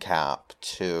end cap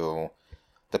to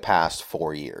the past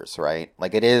 4 years, right?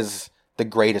 Like, it is the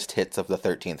greatest hits of the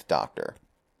 13th Doctor.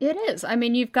 It is. I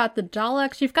mean, you've got the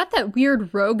Daleks. You've got that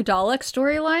weird rogue Dalek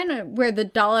storyline where the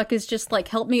Dalek is just like,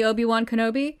 help me, Obi-Wan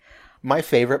Kenobi. My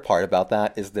favorite part about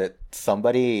that is that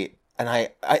somebody, and I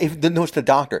no, it's the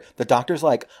Doctor. The Doctor's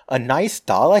like, a nice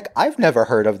Dalek? I've never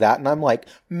heard of that. And I'm like,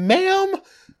 ma'am,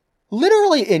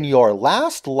 literally in your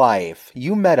last life,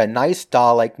 you met a nice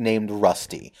Dalek named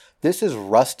Rusty. This is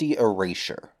Rusty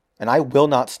Erasure. And I will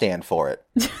not stand for it.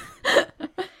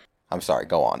 I'm sorry,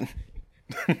 go on.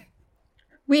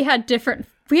 We had different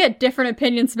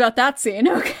opinions about that scene,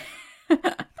 okay?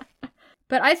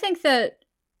 But I think that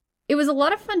it was a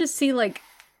lot of fun to see, like,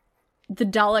 the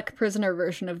Dalek prisoner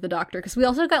version of the Doctor, because we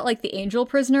also got, like, the Angel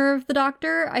prisoner of the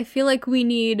Doctor. I feel like we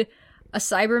need a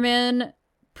Cyberman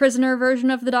prisoner version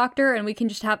of the Doctor, and we can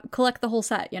just collect the whole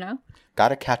set, you know?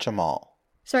 Gotta catch 'em all.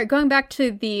 Sorry, going back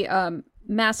to the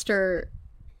Master,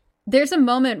 there's a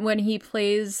moment when he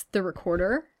plays the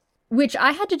recorder, which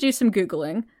I had to do some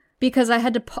Googling, because I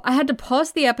had to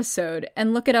pause the episode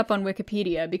and look it up on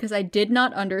Wikipedia, because I did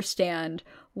not understand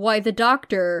why the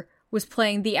Doctor was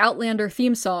playing the Outlander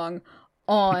theme song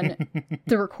on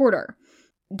the recorder.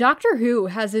 Doctor Who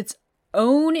has its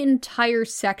own entire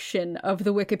section of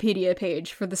the Wikipedia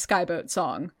page for the Skyboat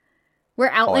song,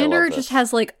 where Outlander just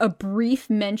has like a brief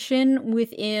mention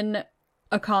within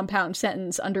a compound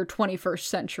sentence under 21st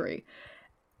century.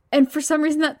 And for some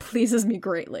reason that pleases me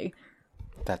greatly.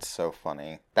 That's so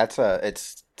funny. It's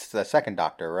the second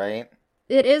Doctor, right?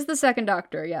 It is the second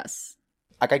Doctor, yes.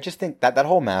 Like, I just think that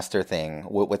whole Master thing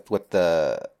with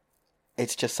the,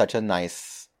 it's just such a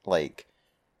nice, like,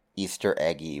 Easter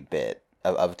eggy bit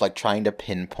of like trying to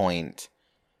pinpoint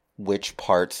which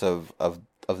parts of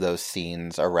those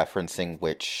scenes are referencing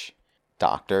which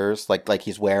Doctors. Like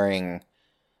he's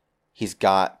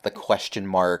got the question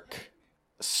mark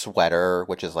sweater,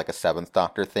 which is like a 7th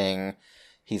Doctor thing.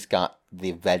 He's got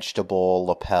the vegetable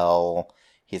lapel.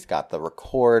 He's got the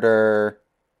recorder.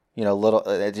 You know,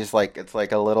 it's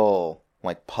like a little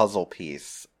like puzzle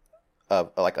piece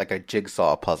of like a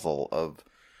jigsaw puzzle of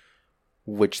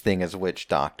which thing is which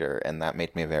Doctor, and that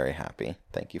made me very happy.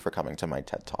 Thank you for coming to my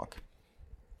TED Talk.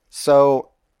 So,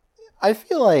 I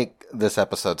feel like this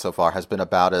episode so far has been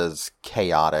about as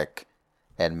chaotic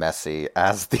and messy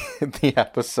as the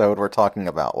episode we're talking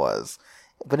about was,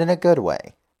 but in a good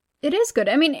way. It is good.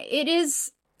 I mean, it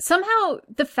is somehow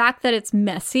the fact that it's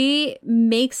messy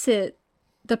makes it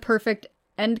the perfect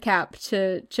end cap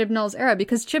to Chibnall's era,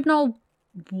 because Chibnall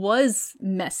was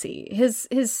messy. His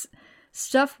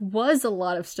stuff was a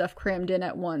lot of stuff crammed in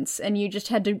at once, and you just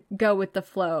had to go with the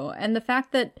flow. And the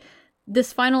fact that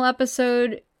this final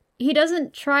episode, he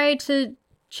doesn't try to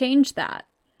change that,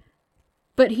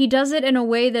 but he does it in a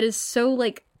way that is so,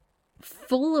 like,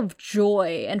 full of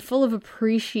joy and full of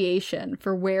appreciation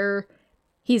for where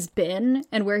he's been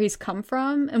and where he's come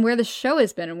from and where the show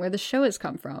has been and where the show has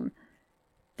come from.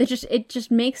 It just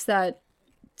makes that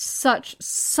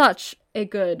such a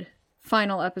good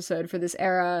final episode for this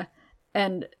era,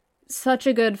 and such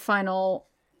a good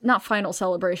not final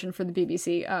celebration for the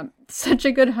BBC, such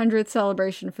a good 100th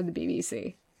celebration for the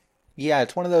BBC. Yeah,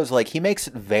 it's one of those, like, he makes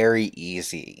it very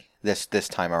easy this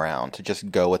time around to just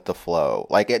go with the flow.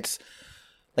 Like, it's,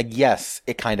 like, yes,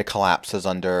 it kind of collapses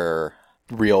under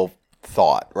real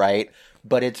thought, right?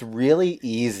 But it's really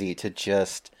easy to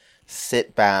just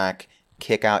sit back,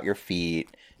 kick out your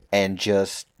feet, and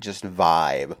just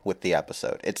vibe with the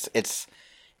episode. It's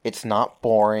not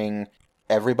boring.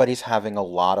 Everybody's having a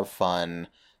lot of fun.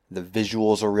 The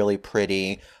visuals are really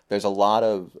pretty. There's a lot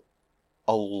of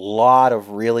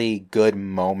really good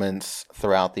moments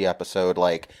throughout the episode,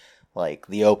 like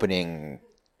the opening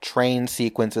train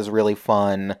sequence is really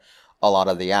fun. A lot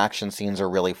of the action scenes are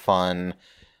really fun.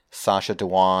 Sacha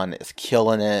Dhawan is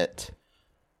killing it.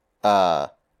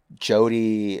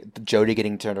 Jodie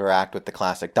getting to interact with the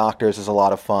classic Doctors is a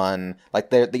lot of fun. Like,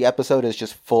 the episode is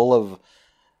just full of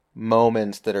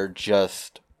moments that are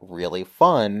just really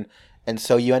fun, and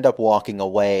so you end up walking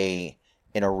away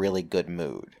in a really good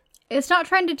mood. It's not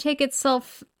trying to take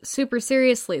itself super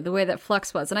seriously the way that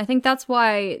Flux was. And I think that's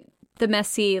why the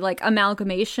messy, like,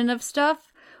 amalgamation of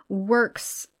stuff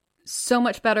works so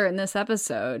much better in this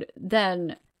episode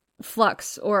than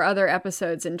Flux or other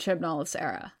episodes in Chibnall's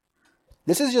era.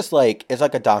 This is just like, it's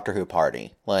like a Doctor Who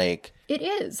party. Like, it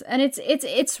is. And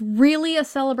it's really a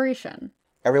celebration.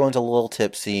 Everyone's a little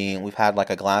tipsy. We've had like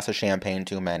a glass of champagne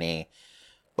too many,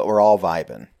 but we're all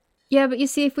vibing. Yeah, but you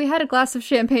see, if we had a glass of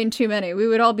champagne too many, we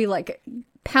would all be, like,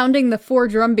 pounding the 4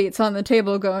 drum beats on the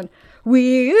table going,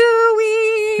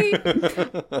 wee-oo-wee!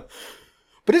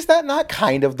 But is that not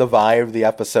kind of the vibe the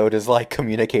episode is, like,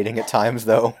 communicating at times,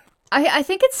 though? I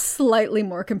think it's slightly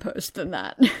more composed than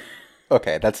that.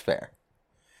 Okay, that's fair.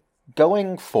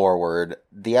 Going forward,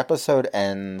 the episode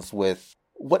ends with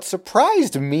what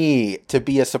surprised me to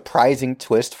be a surprising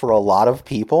twist for a lot of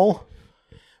people,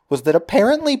 was that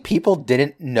apparently people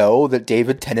didn't know that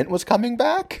David Tennant was coming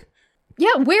back.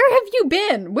 Yeah, where have you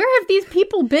been? Where have these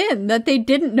people been that they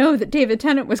didn't know that David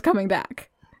Tennant was coming back?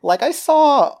 Like, I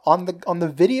saw on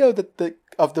the video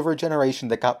of the regeneration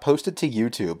that got posted to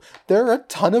YouTube, there are a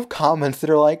ton of comments that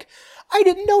are like, I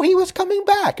didn't know he was coming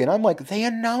back. And I'm like, they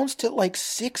announced it like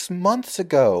 6 months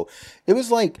ago. It was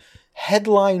like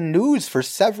headline news for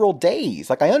several days.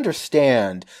 Like, I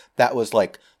understand that was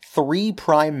like 3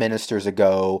 prime ministers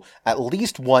ago, at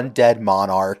least 1 dead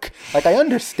monarch. Like, I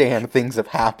understand things have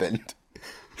happened.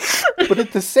 But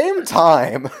at the same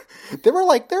time, this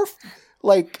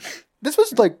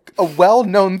was like a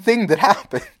well-known thing that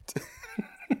happened.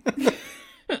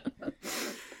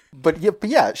 But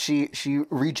yeah, she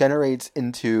regenerates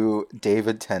into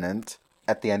David Tennant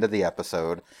at the end of the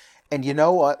episode. And you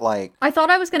know what, like, I thought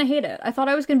I was going to hate it. I thought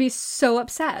I was going to be so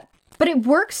upset. But it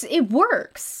works. It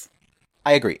works.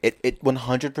 I agree. It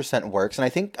 100% works, and I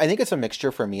think it's a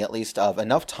mixture for me, at least, of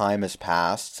enough time has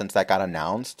passed since that got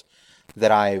announced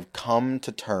that I've come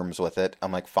to terms with it.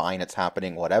 I'm like, fine, it's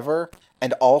happening, whatever.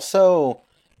 And also,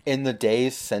 in the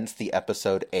days since the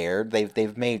episode aired,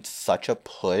 they've made such a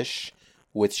push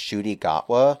with Ncuti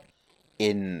Gatwa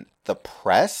in the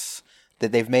press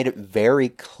that they've made it very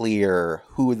clear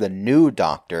who the new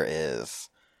Doctor is.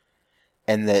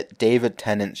 And that David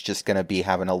Tennant's just going to be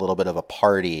having a little bit of a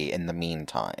party in the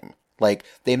meantime. Like,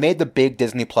 they made the big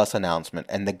Disney Plus announcement,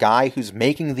 and the guy who's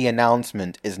making the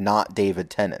announcement is not David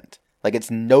Tennant. Like,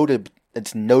 it's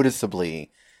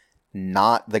noticeably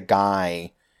not the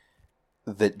guy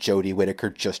that Jodie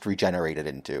Whittaker just regenerated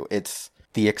into. It's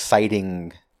the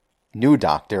exciting new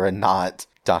Doctor and not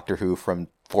Doctor Who from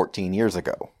 14 years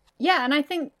ago. Yeah, and I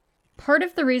think part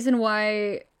of the reason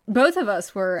why both of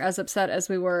us were as upset as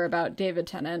we were about David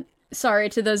Tennant. Sorry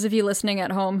to those of you listening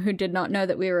at home who did not know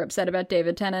that we were upset about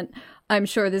David Tennant. I'm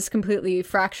sure this completely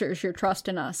fractures your trust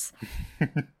in us.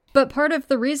 But part of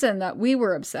the reason that we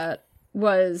were upset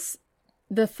was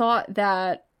the thought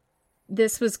that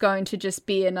this was going to just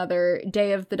be another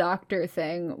Day of the Doctor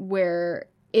thing where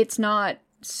it's not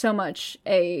so much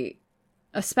a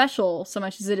special so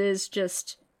much as it is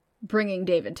just bringing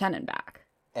David Tennant back.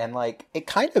 And, like, it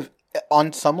kind of,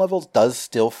 on some levels, does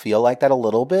still feel like that a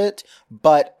little bit,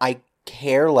 but I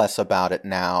care less about it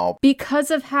now.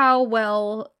 Because of how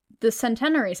well the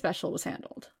Centenary special was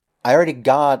handled. I already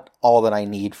got all that I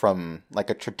need from, like,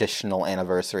 a traditional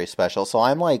anniversary special, so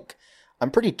I'm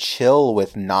pretty chill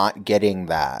with not getting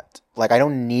that. Like, I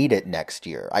don't need it next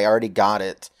year. I already got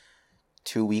it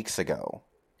 2 weeks ago.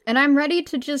 And I'm ready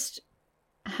to just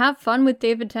have fun with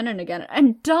David Tennant again.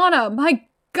 And Donna, my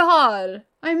God,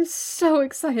 I'm so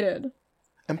excited.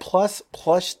 And plus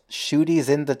Ncuti's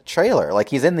in the trailer. Like,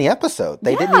 he's in the episode.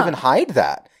 They didn't even hide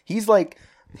that. He's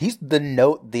the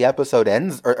note the episode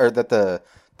ends, or that the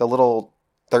little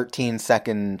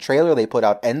 13-second trailer they put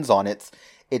out ends on.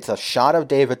 It's a shot of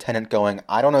David Tennant going,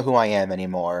 I don't know who I am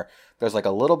anymore. There's like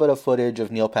a little bit of footage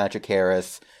of Neil Patrick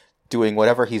Harris doing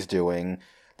whatever he's doing.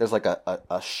 There's like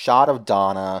a shot of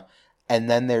Donna,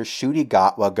 and then there's Ncuti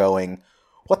Gatwa going,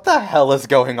 what the hell is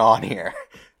going on here?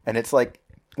 And it's like,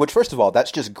 which, first of all,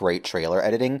 that's just great trailer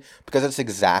editing, because it's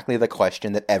exactly the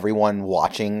question that everyone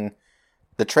watching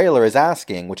the trailer is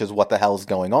asking, which is what the hell's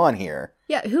going on here?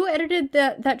 Yeah, who edited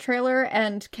that trailer,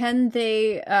 and can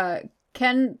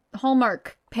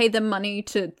Hallmark pay them money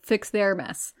to fix their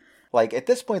mess? Like, at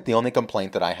this point, the only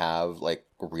complaint that I have, like,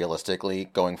 realistically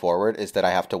going forward is that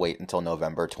I have to wait until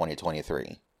November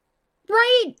 2023.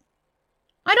 Right?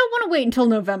 I don't want to wait until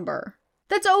November.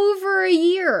 That's over a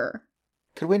year.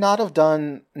 Could we not have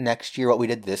done next year what we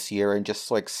did this year and just,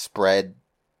 like, spread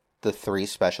the 3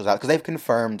 specials out? Because they've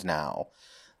confirmed now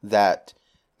that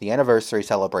the anniversary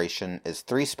celebration is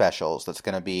 3 specials. That's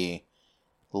going to be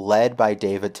led by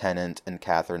David Tennant and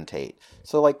Catherine Tate.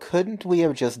 So, like, couldn't we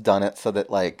have just done it so that,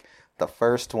 like, the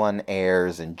first one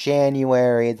airs in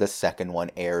January, the second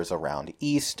one airs around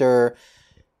Easter,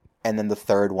 and then the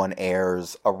third one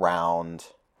airs around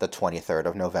the 23rd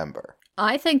of November?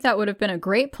 I think that would have been a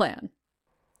great plan.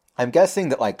 I'm guessing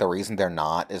that, like, the reason they're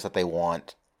not is that they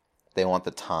want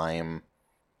the time,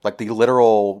 like, the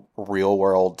literal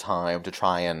real-world time to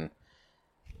try and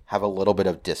have a little bit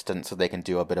of distance so they can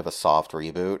do a bit of a soft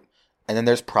reboot. And then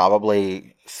there's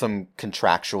probably some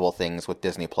contractual things with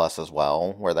Disney Plus as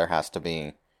well, where there has to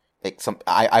be, like,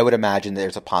 I would imagine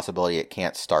there's a possibility it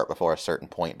can't start before a certain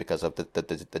point because of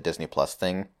the Disney Plus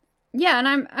thing. Yeah, and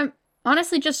I'm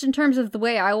honestly, just in terms of the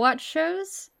way I watch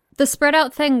shows, the spread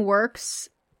out thing works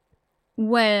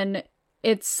when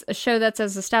it's a show that's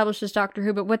as established as Doctor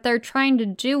Who, but what they're trying to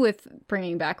do with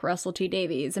bringing back Russell T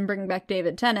Davies and bringing back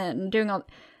David Tennant and doing all,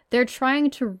 they're trying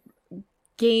to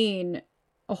gain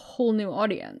a whole new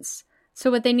audience. So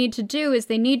what they need to do is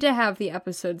they need to have the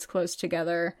episodes close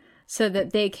together so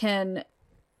that they can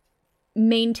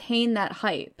maintain that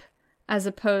hype, as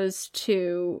opposed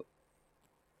to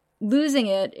losing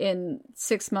it in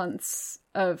 6 months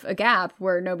of a gap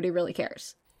where nobody really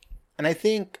cares. And I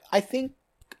think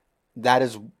that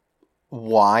is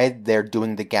why they're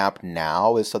doing the gap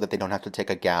now, is so that they don't have to take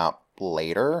a gap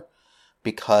later,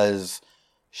 because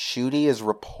Ncuti is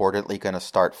reportedly going to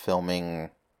start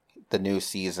filming the new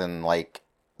season, like,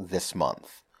 this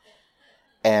month.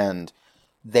 And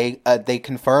they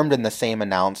confirmed in the same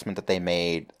announcement that they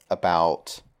made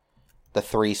about the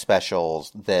 3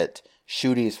 specials that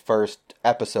Ncuti's first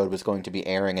episode was going to be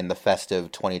airing in the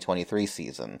festive 2023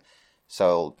 season.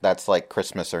 So that's like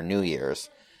Christmas or New Year's.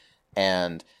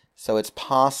 And so it's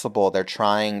possible they're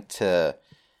trying to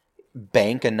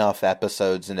bank enough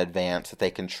episodes in advance that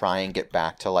they can try and get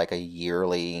back to, like, a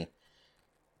yearly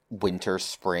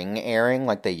winter-spring airing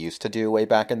like they used to do way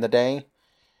back in the day.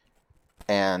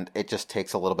 And it just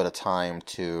takes a little bit of time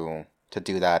to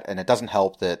do that. And it doesn't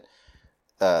help that,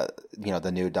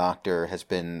 the new Doctor has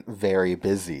been very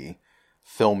busy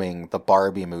filming the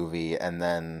Barbie movie and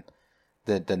then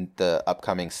the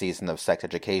upcoming season of Sex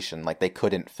Education. Like, they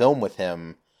couldn't film with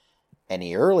him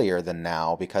any earlier than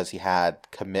now because he had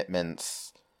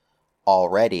commitments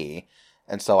already.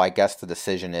 And so I guess the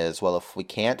decision is, well, if we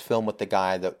can't film with the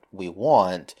guy that we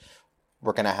want,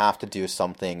 we're going to have to do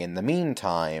something in the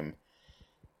meantime.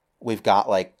 We've got,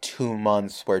 like, 2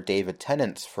 months where David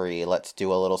Tennant's free. Let's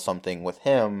do a little something with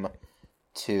him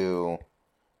to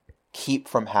keep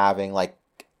from having, like,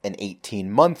 an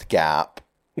 18-month gap.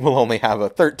 We'll only have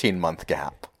a 13-month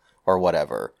gap, or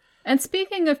whatever. And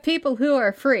speaking of people who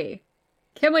are free,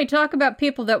 can we talk about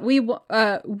people that we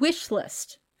wish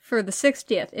list for the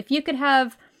 60th? If you could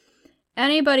have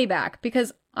anybody back,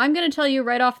 because I'm going to tell you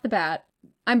right off the bat,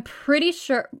 I'm pretty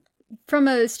sure, from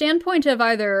a standpoint of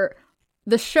either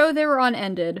the show they were on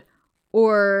ended,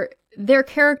 or their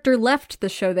character left the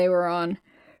show they were on,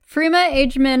 Freema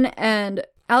Agyeman and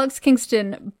Alex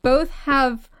Kingston both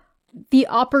have the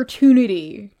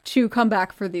opportunity to come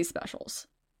back for these specials.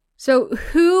 So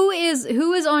who is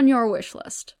on your wish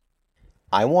list?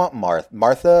 I want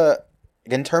Martha,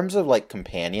 in terms of, like,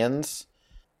 companions,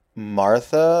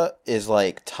 Martha is,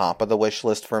 like, top of the wish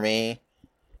list for me.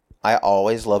 I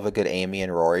always love a good Amy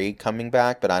and Rory coming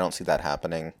back, but I don't see that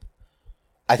happening.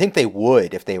 I think they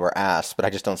would if they were asked, but I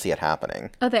just don't see it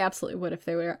happening. Oh, they absolutely would if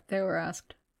they were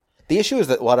asked. The issue is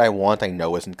that what I want, I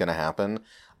know isn't going to happen.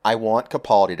 I want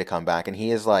Capaldi to come back, and he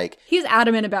is, like... He's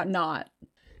adamant about not.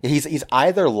 He's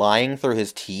either lying through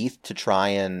his teeth to try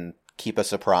and keep a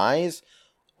surprise,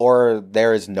 or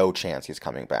there is no chance he's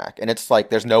coming back. And it's like,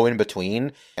 there's no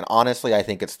in-between. And honestly, I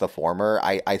think it's the former.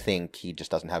 I think he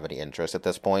just doesn't have any interest at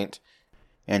this point.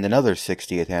 And another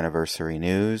 60th anniversary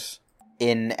news.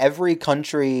 In every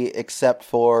country except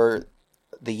for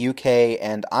the UK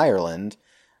and Ireland,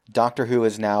 Doctor Who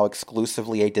is now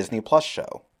exclusively a Disney Plus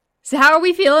show. So how are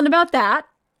we feeling about that?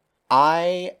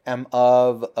 I am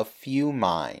of a few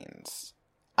minds.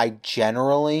 I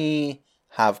generally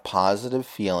have positive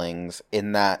feelings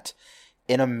in that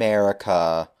in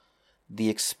America, the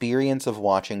experience of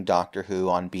watching Doctor Who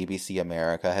on BBC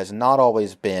America has not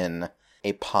always been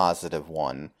a positive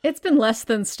one. It's been less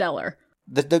than stellar.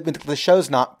 The show's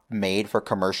not made for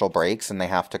commercial breaks, and they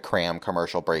have to cram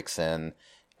commercial breaks in.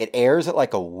 It airs at,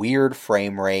 like, a weird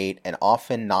frame rate and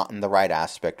often not in the right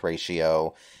aspect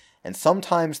ratio. And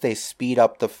sometimes they speed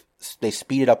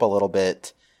it up a little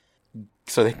bit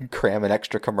so they can cram an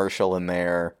extra commercial in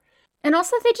there. And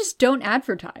also they just don't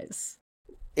advertise.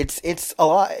 It's a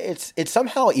lot. It's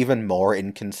somehow even more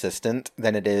inconsistent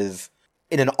than it is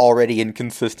in an already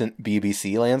inconsistent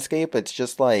BBC landscape. It's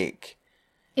just like...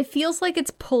 It feels like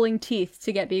it's pulling teeth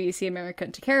to get BBC America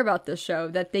to care about this show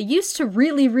that they used to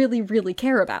really, really, really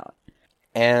care about.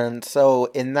 And so,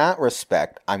 in that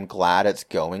respect, I'm glad it's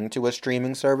going to a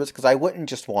streaming service, because I wouldn't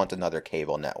just want another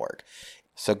cable network.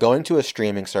 So going to a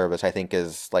streaming service, I think,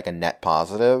 is like a net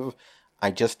positive.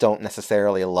 I just don't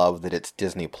necessarily love that it's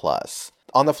Disney Plus.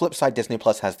 On the flip side, Disney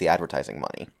Plus has the advertising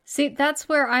money. See, that's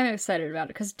where I'm excited about it,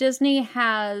 because Disney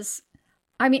has...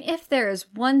 I mean, if there is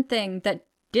one thing that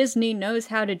Disney knows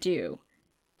how to do,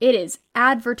 it is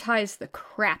advertise the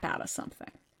crap out of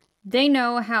something. They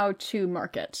know how to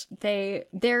market.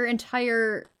 Their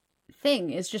entire thing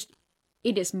is just,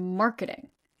 it is marketing.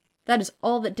 That is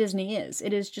all that Disney is.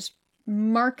 It is just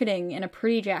marketing in a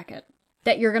pretty jacket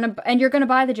that you're gonna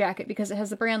buy the jacket because it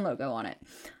has the brand logo on it.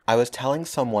 I was telling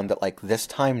someone that like this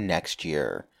time next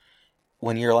year,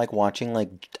 when you're like watching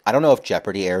like, I don't know if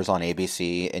Jeopardy airs on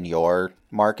ABC in your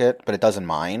market, but it does in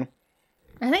mine.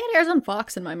 I think it airs on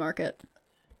Fox in my market.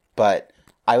 But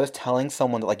I was telling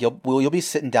someone that like you'll be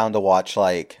sitting down to watch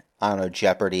like, I don't know,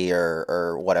 Jeopardy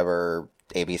or whatever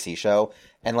ABC show,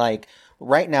 and like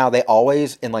right now they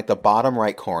always in like the bottom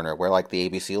right corner where like the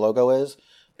ABC logo is,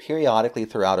 periodically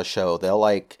throughout a show they'll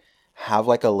like have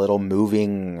like a little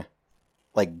moving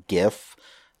like GIF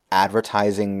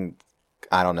advertising,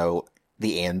 I don't know,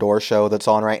 the Andor show that's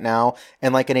on right now,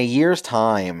 and like in a year's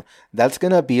time that's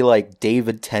gonna be like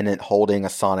David Tennant holding a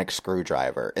sonic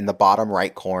screwdriver in the bottom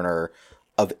right corner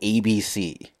of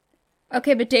ABC.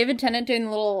 Okay, but David Tennant doing the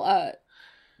little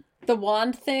the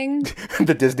wand thing.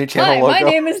 The Disney Channel Hi,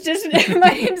 logo. my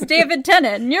name's David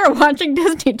Tennant, and you're watching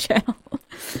Disney Channel.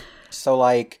 So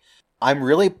like, I'm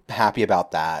really happy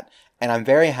about that, and I'm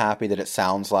very happy that it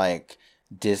sounds like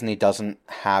Disney doesn't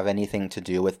have anything to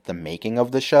do with the making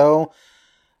of the show.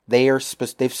 They've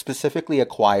specifically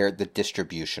acquired the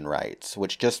distribution rights,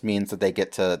 which just means that they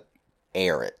get to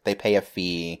air it. They pay a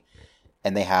fee,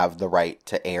 and they have the right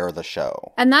to air the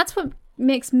show. And that's what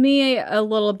makes me a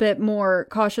little bit more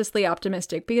cautiously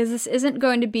optimistic, because this isn't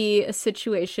going to be a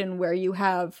situation where you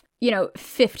have,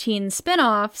 15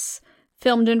 spin-offs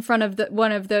filmed in front of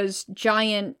one of those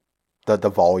giant... The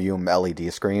volume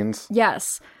LED screens?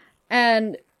 Yes.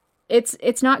 And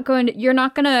it's not going to... You're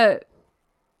not going to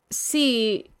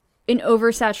see an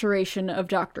oversaturation of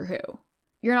Doctor Who.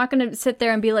 You're not going to sit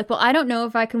there and be like, well, I don't know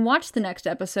if I can watch the next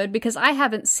episode because I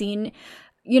haven't seen,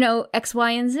 X,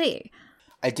 Y, and Z.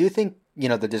 I do think,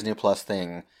 the Disney Plus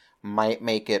thing might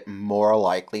make it more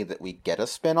likely that we get a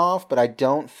spinoff, but I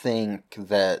don't think,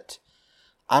 at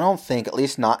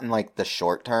least not in like the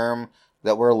short term,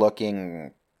 that we're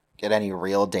looking at any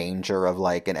real danger of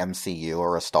like an MCU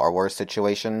or a Star Wars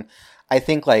situation. I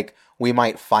think like we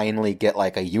might finally get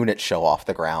like a unit show off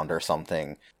the ground or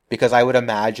something. Because I would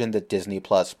imagine that Disney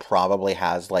Plus probably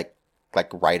has like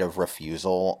right of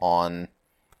refusal on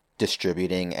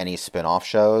distributing any spin-off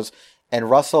shows. And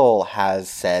Russell has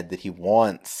said that he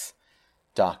wants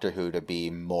Doctor Who to be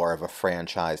more of a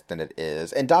franchise than it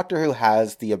is. And Doctor Who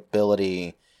has the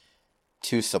ability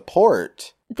to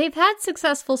support... They've had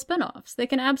successful spin-offs. They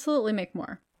can absolutely make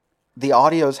more. The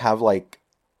audios have like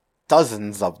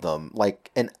dozens of them,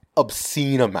 like an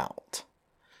obscene amount.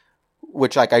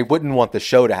 Which, like, I wouldn't want the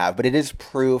show to have, but it is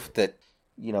proof that,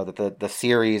 that the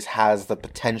series has the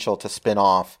potential to spin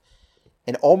off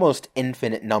an almost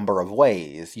infinite number of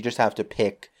ways. You just have to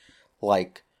pick,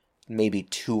 like, maybe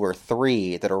 2 or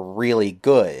 3 that are really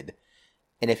good.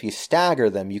 And if you stagger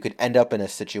them, you could end up in a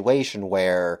situation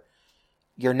where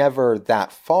you're never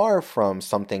that far from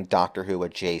something Doctor Who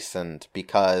adjacent,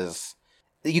 because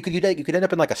you could end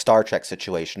up in, like, a Star Trek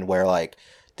situation where, like,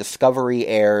 Discovery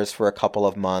airs for a couple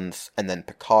of months, and then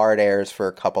Picard airs for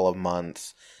a couple of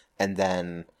months, and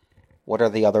then, what are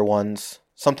the other ones?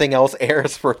 Something else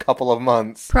airs for a couple of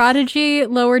months. Prodigy,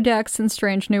 Lower Decks, and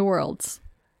Strange New Worlds.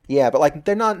 Yeah, but like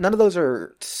none of those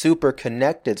are super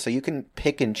connected, so you can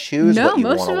pick and choose what you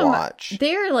want to watch.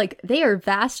 They are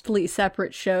vastly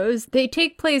separate shows. They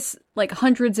take place like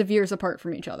hundreds of years apart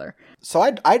from each other. So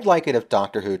I'd like it if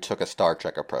Doctor Who took a Star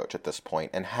Trek approach at this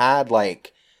point and had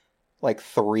like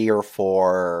 3 or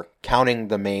 4, counting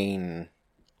the main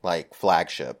like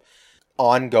flagship,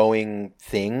 ongoing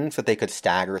things that they could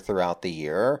stagger throughout the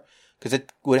year, because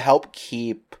it would help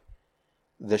keep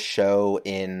the show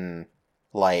in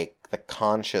like the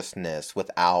consciousness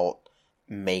without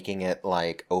making it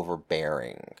like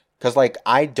overbearing. Because like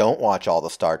I don't watch all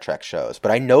the Star Trek shows,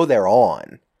 but I know they're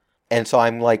on, and so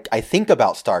I'm like, I think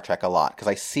about Star Trek a lot because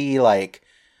I see like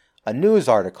a news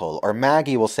article, or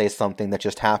Maggie will say something that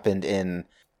just happened in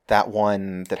that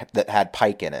one that had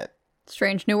Pike in it.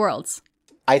 Strange New Worlds.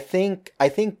 I think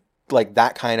like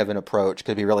that kind of an approach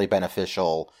could be really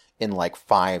beneficial in like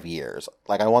 5 years.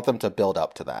 Like I want them to build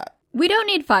up to that. We don't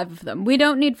need 5 of them. We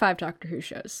don't need 5 Doctor Who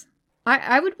shows.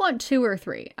 I would want 2 or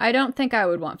 3. I don't think I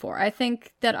would want 4. I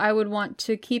think that I would want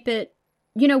to keep it,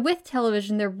 with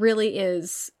television, there really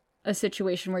is a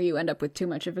situation where you end up with too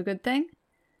much of a good thing.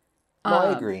 I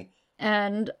agree.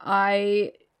 And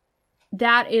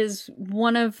that is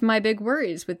one of my big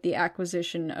worries with the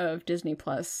acquisition of Disney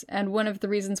Plus, and one of the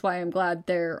reasons why I'm glad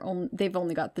they've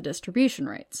only got the distribution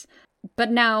rights.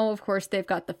 But now, of course, they've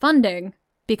got the funding,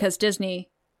 because Disney,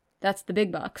 that's the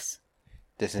big bucks.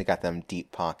 Disney got them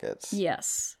deep pockets.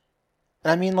 Yes.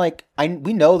 And I mean, like,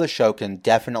 we know the show can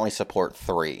definitely support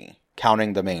 3,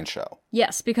 counting the main show.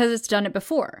 Yes, because it's done it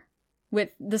before,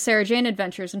 with the Sarah Jane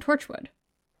Adventures and Torchwood.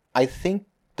 I think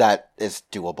that is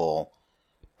doable.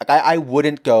 Like, I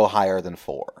wouldn't go higher than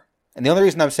 4. And the only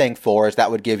reason I'm saying 4 is that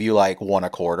would give you, like, 1 a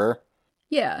quarter.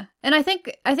 Yeah, and I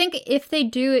think if they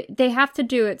do it, they have to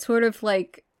do it sort of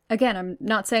like, again, I'm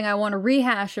not saying I want a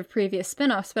rehash of previous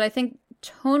spin-offs, but I think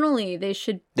tonally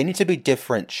they need to be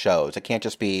different shows. It can't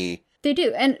just be... They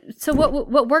do. And so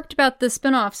what worked about the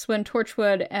spin-offs when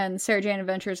Torchwood and Sarah Jane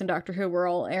Adventures and Doctor Who were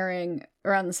all airing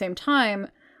around the same time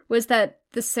was that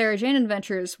the Sarah Jane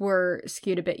Adventures were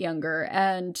skewed a bit younger,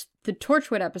 and the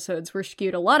Torchwood episodes were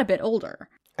skewed a bit older.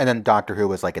 And then Doctor Who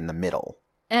was, like, in the middle.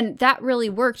 And that really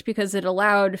worked because it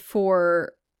allowed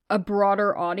for a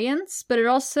broader audience, but it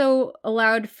also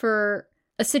allowed for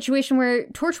a situation where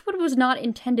Torchwood was not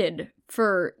intended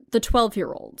for the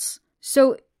 12-year-olds.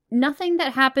 So nothing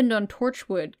that happened on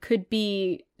Torchwood could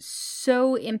be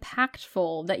so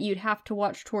impactful that you'd have to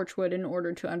watch Torchwood in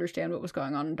order to understand what was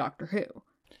going on in Doctor Who.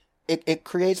 It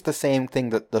creates the same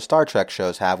thing that the Star Trek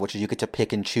shows have, which is you get to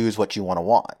pick and choose what you want to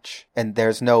watch. And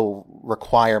there's no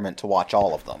requirement to watch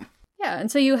all of them. Yeah,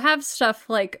 and so you have stuff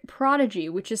like Prodigy,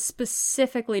 which is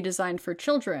specifically designed for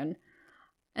children.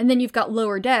 And then you've got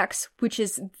Lower Decks, which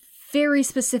is very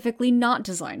specifically not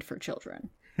designed for children.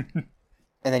 And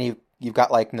then you've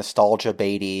got, like, nostalgia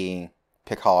baity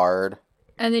Picard.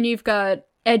 And then you've got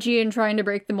edgy and trying to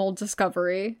break the mold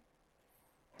Discovery.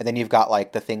 And then you've got,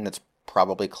 like, the thing that's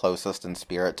probably closest in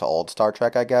spirit to old Star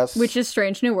Trek, I guess. Which is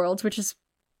Strange New Worlds, which is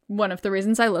one of the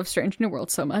reasons I love Strange New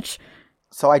Worlds so much.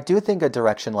 So I do think a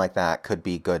direction like that could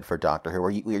be good for Doctor Who,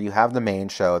 where you have the main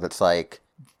show that's, like,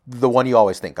 the one you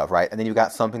always think of, right? And then you've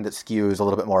got something that skews a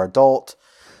little bit more adult,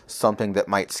 something that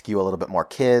might skew a little bit more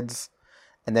kids,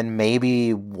 and then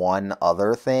maybe one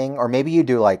other thing, or maybe you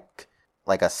do, like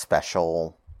a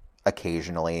special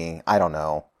occasionally. I don't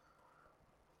know.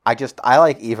 I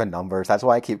like even numbers. That's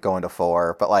why I keep going to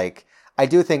 4. But, like, I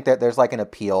do think that there's, like, an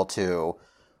appeal to,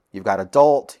 you've got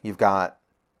adult, you've got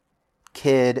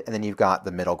kid, and then you've got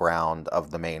the middle ground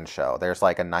of the main show. There's,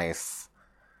 like, a nice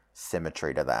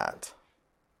symmetry to that.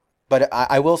 But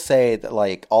I will say that,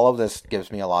 like, all of this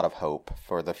gives me a lot of hope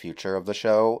for the future of the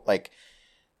show. Like,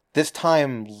 this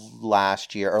time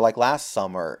last year, or, like, last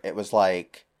summer, it was,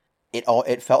 like,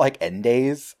 it felt like End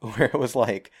Days, where it was,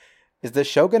 like, is this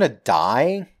show gonna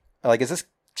die? Like, is this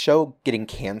show getting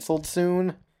canceled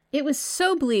soon? It was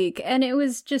so bleak, and it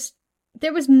was just,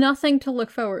 there was nothing to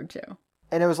look forward to.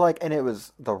 And it was like,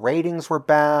 the ratings were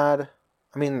bad.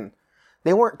 I mean,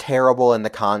 they weren't terrible in the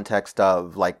context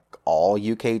of, like, all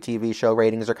UK TV show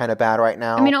ratings are kind of bad right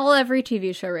now. I mean, every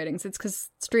TV show ratings, it's because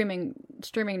streaming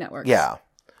networks. Yeah.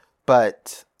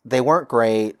 But they weren't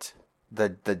great.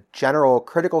 The general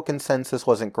critical consensus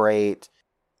wasn't great.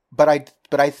 But I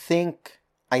think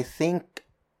on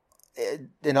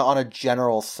a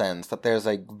general sense that there's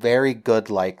a very good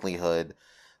likelihood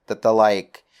that the,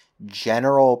 like,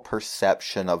 general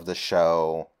perception of the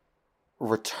show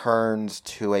returns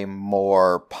to a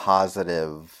more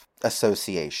positive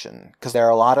association. Because there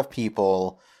are a lot of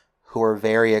people who are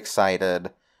very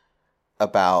excited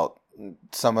about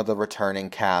some of the returning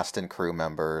cast and crew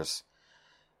members.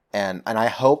 And I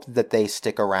hope that they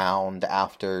stick around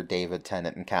after David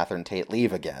Tennant and Catherine Tate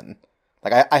leave again.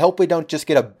 Like, I hope we don't just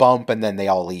get a bump and then they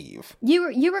all leave.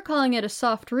 You were calling it a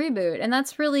soft reboot, and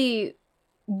that's really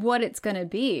what it's going to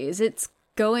be. Is it's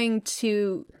going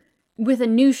to, with a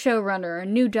new showrunner, a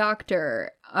new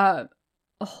doctor, a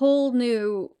whole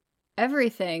new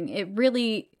everything.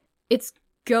 It's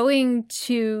going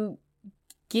to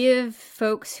give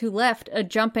folks who left a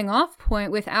jumping off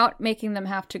point without making them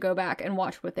have to go back and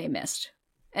watch what they missed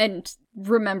and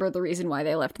remember the reason why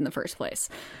they left in the first place.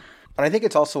 And I think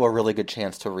it's also a really good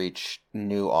chance to reach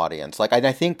new audience. Like,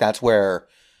 I think that's where,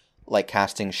 like,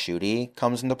 casting Ncuti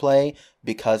comes into play,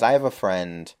 because I have a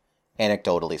friend,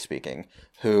 anecdotally speaking,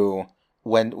 who,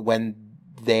 when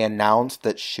they announced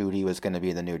that Ncuti was going to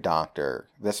be the new doctor,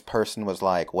 this person was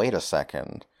like, wait a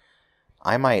second.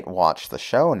 I might watch the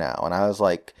show now. And I was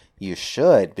like, you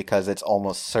should, because it's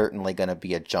almost certainly going to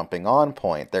be a jumping on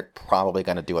point. They're probably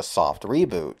going to do a soft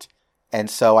reboot. And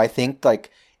so I think,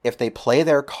 like, if they play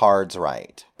their cards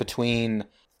right between,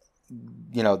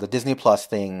 you know, the Disney Plus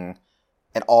thing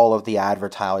and all of the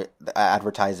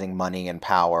advertising money and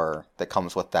power that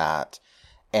comes with that,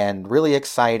 and really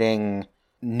exciting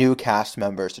new cast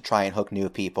members to try and hook new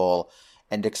people,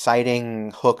 and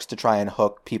exciting hooks to try and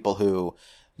hook people who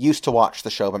used to watch the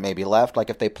show but maybe left. Like,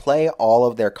 if they play all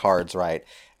of their cards right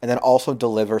and then also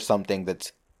deliver something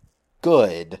that's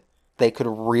good, they could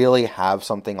really have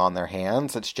something on their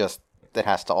hands. It's just, it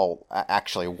has to all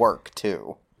actually work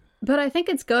too. But I think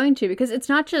it's going to, because it's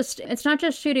not just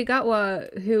Ncuti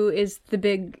Gatwa who is the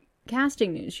big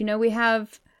casting news. You know,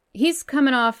 he's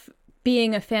coming off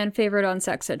being a fan favorite on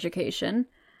Sex Education,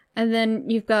 and then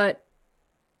you've got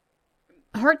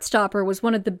Heartstopper was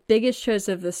one of the biggest shows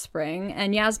of the spring,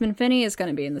 and Yasmin Finney is going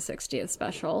to be in the 60th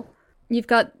special. You've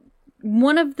got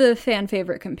one of the fan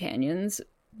favorite companions,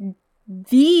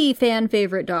 the fan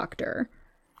favorite Doctor,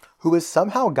 who has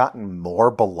somehow gotten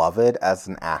more beloved as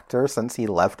an actor since he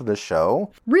left the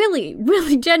show. Really,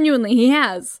 really genuinely, he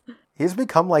has. He's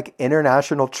become like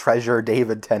international treasure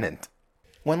David Tennant.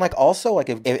 When, like, also, like,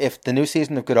 if the new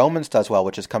season of Good Omens does well,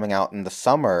 which is coming out in the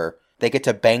summer, they get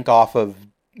to bank off of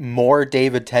more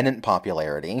David Tennant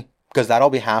popularity, because that'll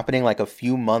be happening like a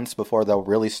few months before they'll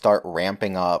really start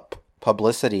ramping up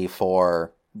publicity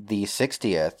for the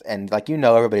 60th. And, like, you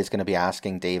know, everybody's going to be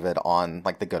asking David on,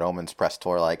 like, the Good Omens press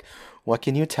tour, like, what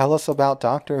can you tell us about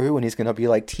Doctor Who? And he's going to be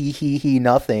like, tee-hee-hee,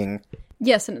 nothing.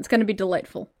 Yes, and it's going to be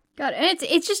delightful. God, and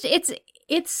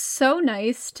it's so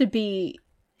nice to be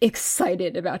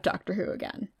excited about Doctor Who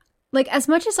again. Like, as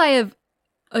much as I have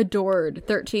adored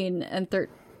 13 and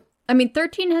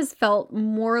 13 has felt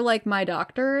more like my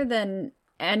Doctor than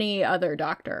any other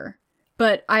Doctor.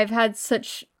 But I've had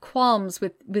such qualms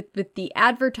with the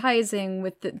advertising,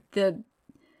 with the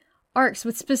arcs,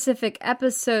 with specific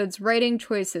episodes, writing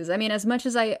choices. I mean, as much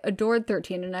as I adored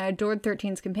 13 and I adored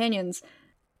 13's companions,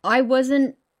 I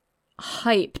wasn't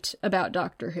hyped about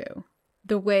Doctor Who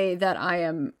the way that I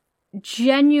am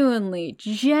genuinely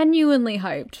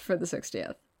hyped for the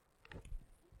 60th.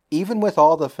 Even with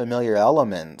all the familiar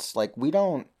elements, like, we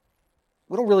don't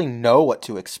really know what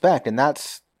to expect, and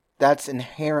that's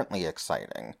inherently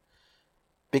exciting,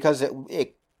 because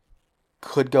it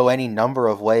could go any number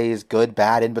of ways, good,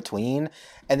 bad, in between,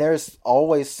 and there's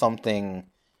always something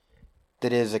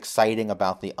that is exciting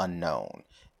about the unknown,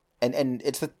 and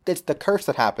it's the curse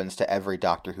that happens to every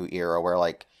Doctor Who era, where,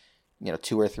 like, you know,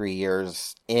 2 or 3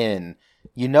 years in,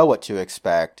 you know what to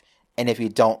expect, and if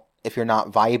you're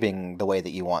not vibing the way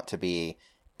that you want to be,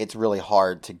 it's really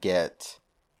hard to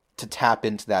tap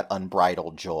into that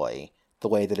unbridled joy the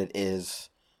way that it is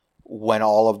when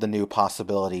all of the new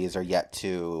possibilities are yet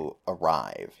to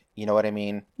arrive. You know what I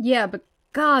mean? Yeah, but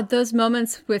God, those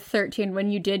moments with 13 when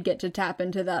you did get to tap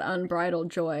into that unbridled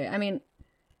joy. I mean...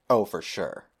 Oh, for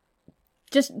sure.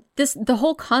 Just the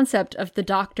whole concept of the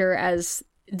Doctor as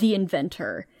the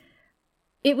inventor,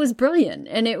 it was brilliant,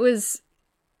 and it was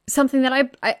something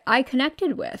that I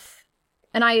connected with,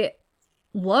 and I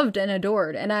loved and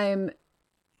adored, and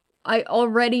I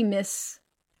already miss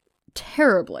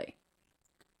terribly.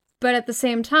 But at the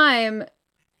same time,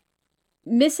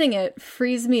 missing it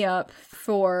frees me up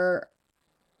for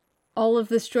all of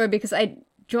this joy,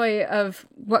 joy of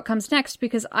what comes next,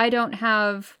 because I don't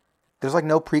have... There's, like,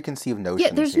 no preconceived notions.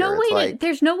 Yeah, there's no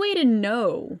way to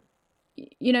know.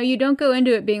 You know, you don't go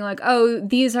into it being like, oh,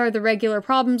 these are the regular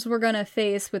problems we're going to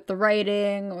face with the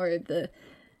writing or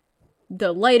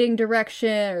the lighting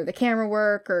direction or the camera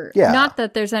work, or not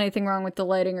that there's anything wrong with the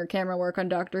lighting or camera work on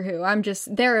Doctor Who.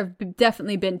 There have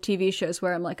definitely been TV shows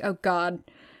where I'm like, oh God,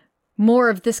 more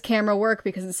of this camera work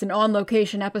because it's an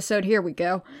on-location episode. Here we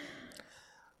go.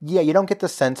 Yeah, you don't get the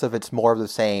sense of it's more of the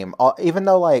same. Even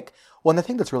though, like, well, the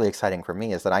thing that's really exciting for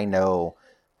me is that I know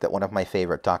that one of my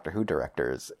favorite Doctor Who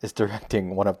directors is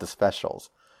directing one of the specials.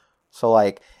 So,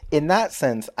 like, in that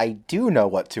sense, I do know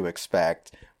what to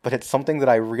expect, but it's something that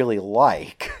I really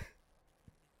like.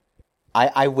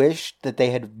 I wish that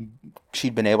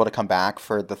she'd been able to come back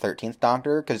for the 13th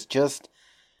Doctor, because just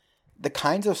the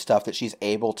kinds of stuff that she's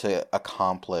able to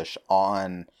accomplish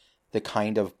on the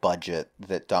kind of budget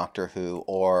that Doctor Who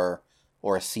or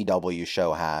a CW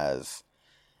show has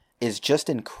is just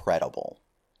incredible.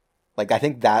 Like, I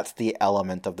think that's the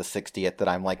element of the 60th that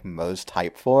I'm, like, most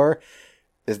hyped for,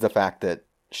 is the fact that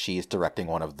she's directing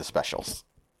one of the specials.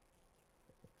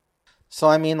 So,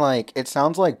 I mean, like, it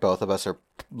sounds like both of us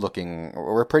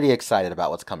we're pretty excited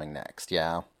about what's coming next,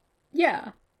 yeah?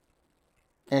 Yeah.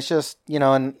 And it's just,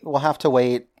 and we'll have to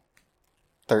wait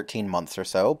 13 months or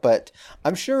so. But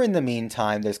I'm sure in the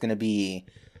meantime, there's going to be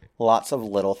lots of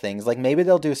little things. Like maybe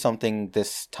they'll do something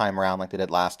this time around like they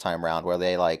did last time around where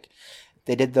they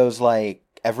did those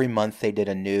every month they did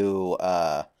a new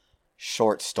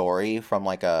short story from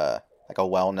like a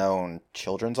well-known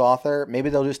children's author. Maybe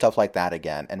they'll do stuff like that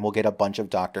again, and we'll get a bunch of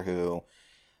Doctor Who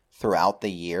throughout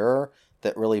the year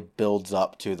that really builds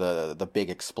up to the big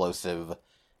explosive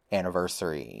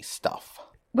anniversary stuff.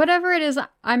 Whatever it is,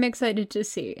 I'm excited to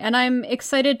see, and I'm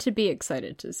excited to be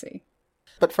excited to see.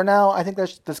 But for now, I think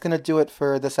that's going to do it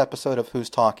for this episode of Who's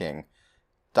Talking.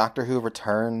 Doctor Who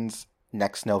returns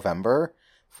next November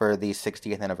for the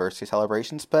 60th anniversary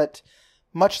celebrations, but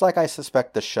much like I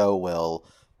suspect the show will,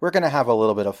 we're going to have a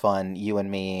little bit of fun, you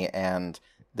and me, and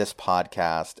this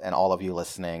podcast, and all of you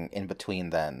listening in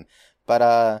between then.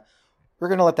 But we're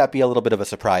going to let that be a little bit of a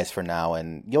surprise for now,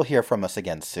 and you'll hear from us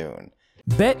again soon.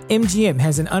 BetMGM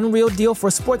has an unreal deal for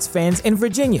sports fans in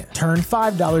Virginia. Turn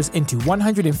 $5 into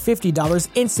 $150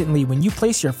 instantly when you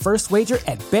place your first wager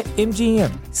at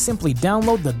BetMGM. Simply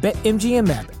download the BetMGM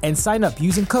app and sign up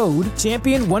using code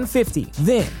Champion150.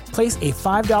 Then, place a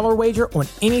 $5 wager on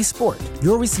any sport.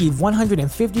 You'll receive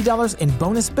 $150 in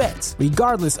bonus bets,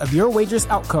 regardless of your wager's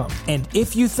outcome. And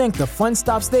if you think the fun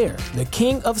stops there, the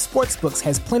King of Sportsbooks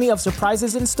has plenty of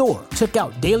surprises in store. Check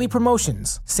out daily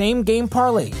promotions, same-game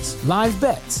parlays, live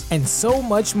bets, and so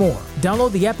much more.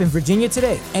 Download the app in Virginia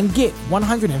today and get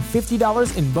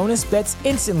 $150 in bonus bets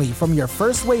instantly from your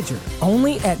first wager.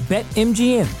 Only at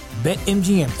BetMGM.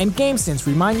 BetMGM and GameSense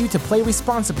remind you to play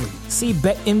responsibly. See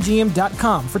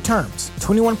BetMGM.com for terms.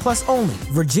 21 plus only.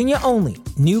 Virginia only.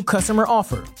 New customer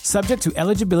offer. Subject to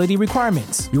eligibility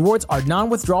requirements. Rewards are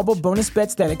non-withdrawable bonus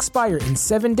bets that expire in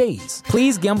 7 days.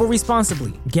 Please gamble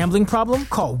responsibly. Gambling problem?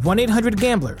 Call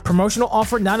 1-800-GAMBLER. Promotional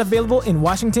offer not available in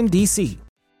Washington, D.C.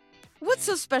 What's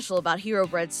so special about Hero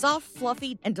Bread's soft,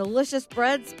 fluffy, and delicious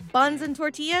breads, buns, and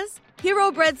tortillas?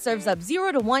 Hero Bread serves up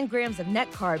 0 to 1 grams of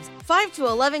net carbs, 5 to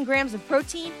 11 grams of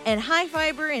protein, and high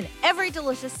fiber in every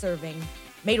delicious serving.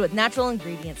 Made with natural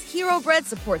ingredients, Hero Bread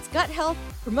supports gut health,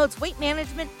 promotes weight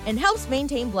management, and helps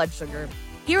maintain blood sugar.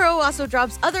 Hero also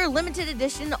drops other limited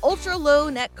edition ultra-low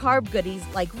net carb goodies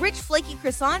like rich flaky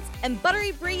croissants and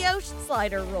buttery brioche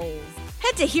slider rolls.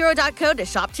 Head to hero.co to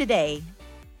shop today.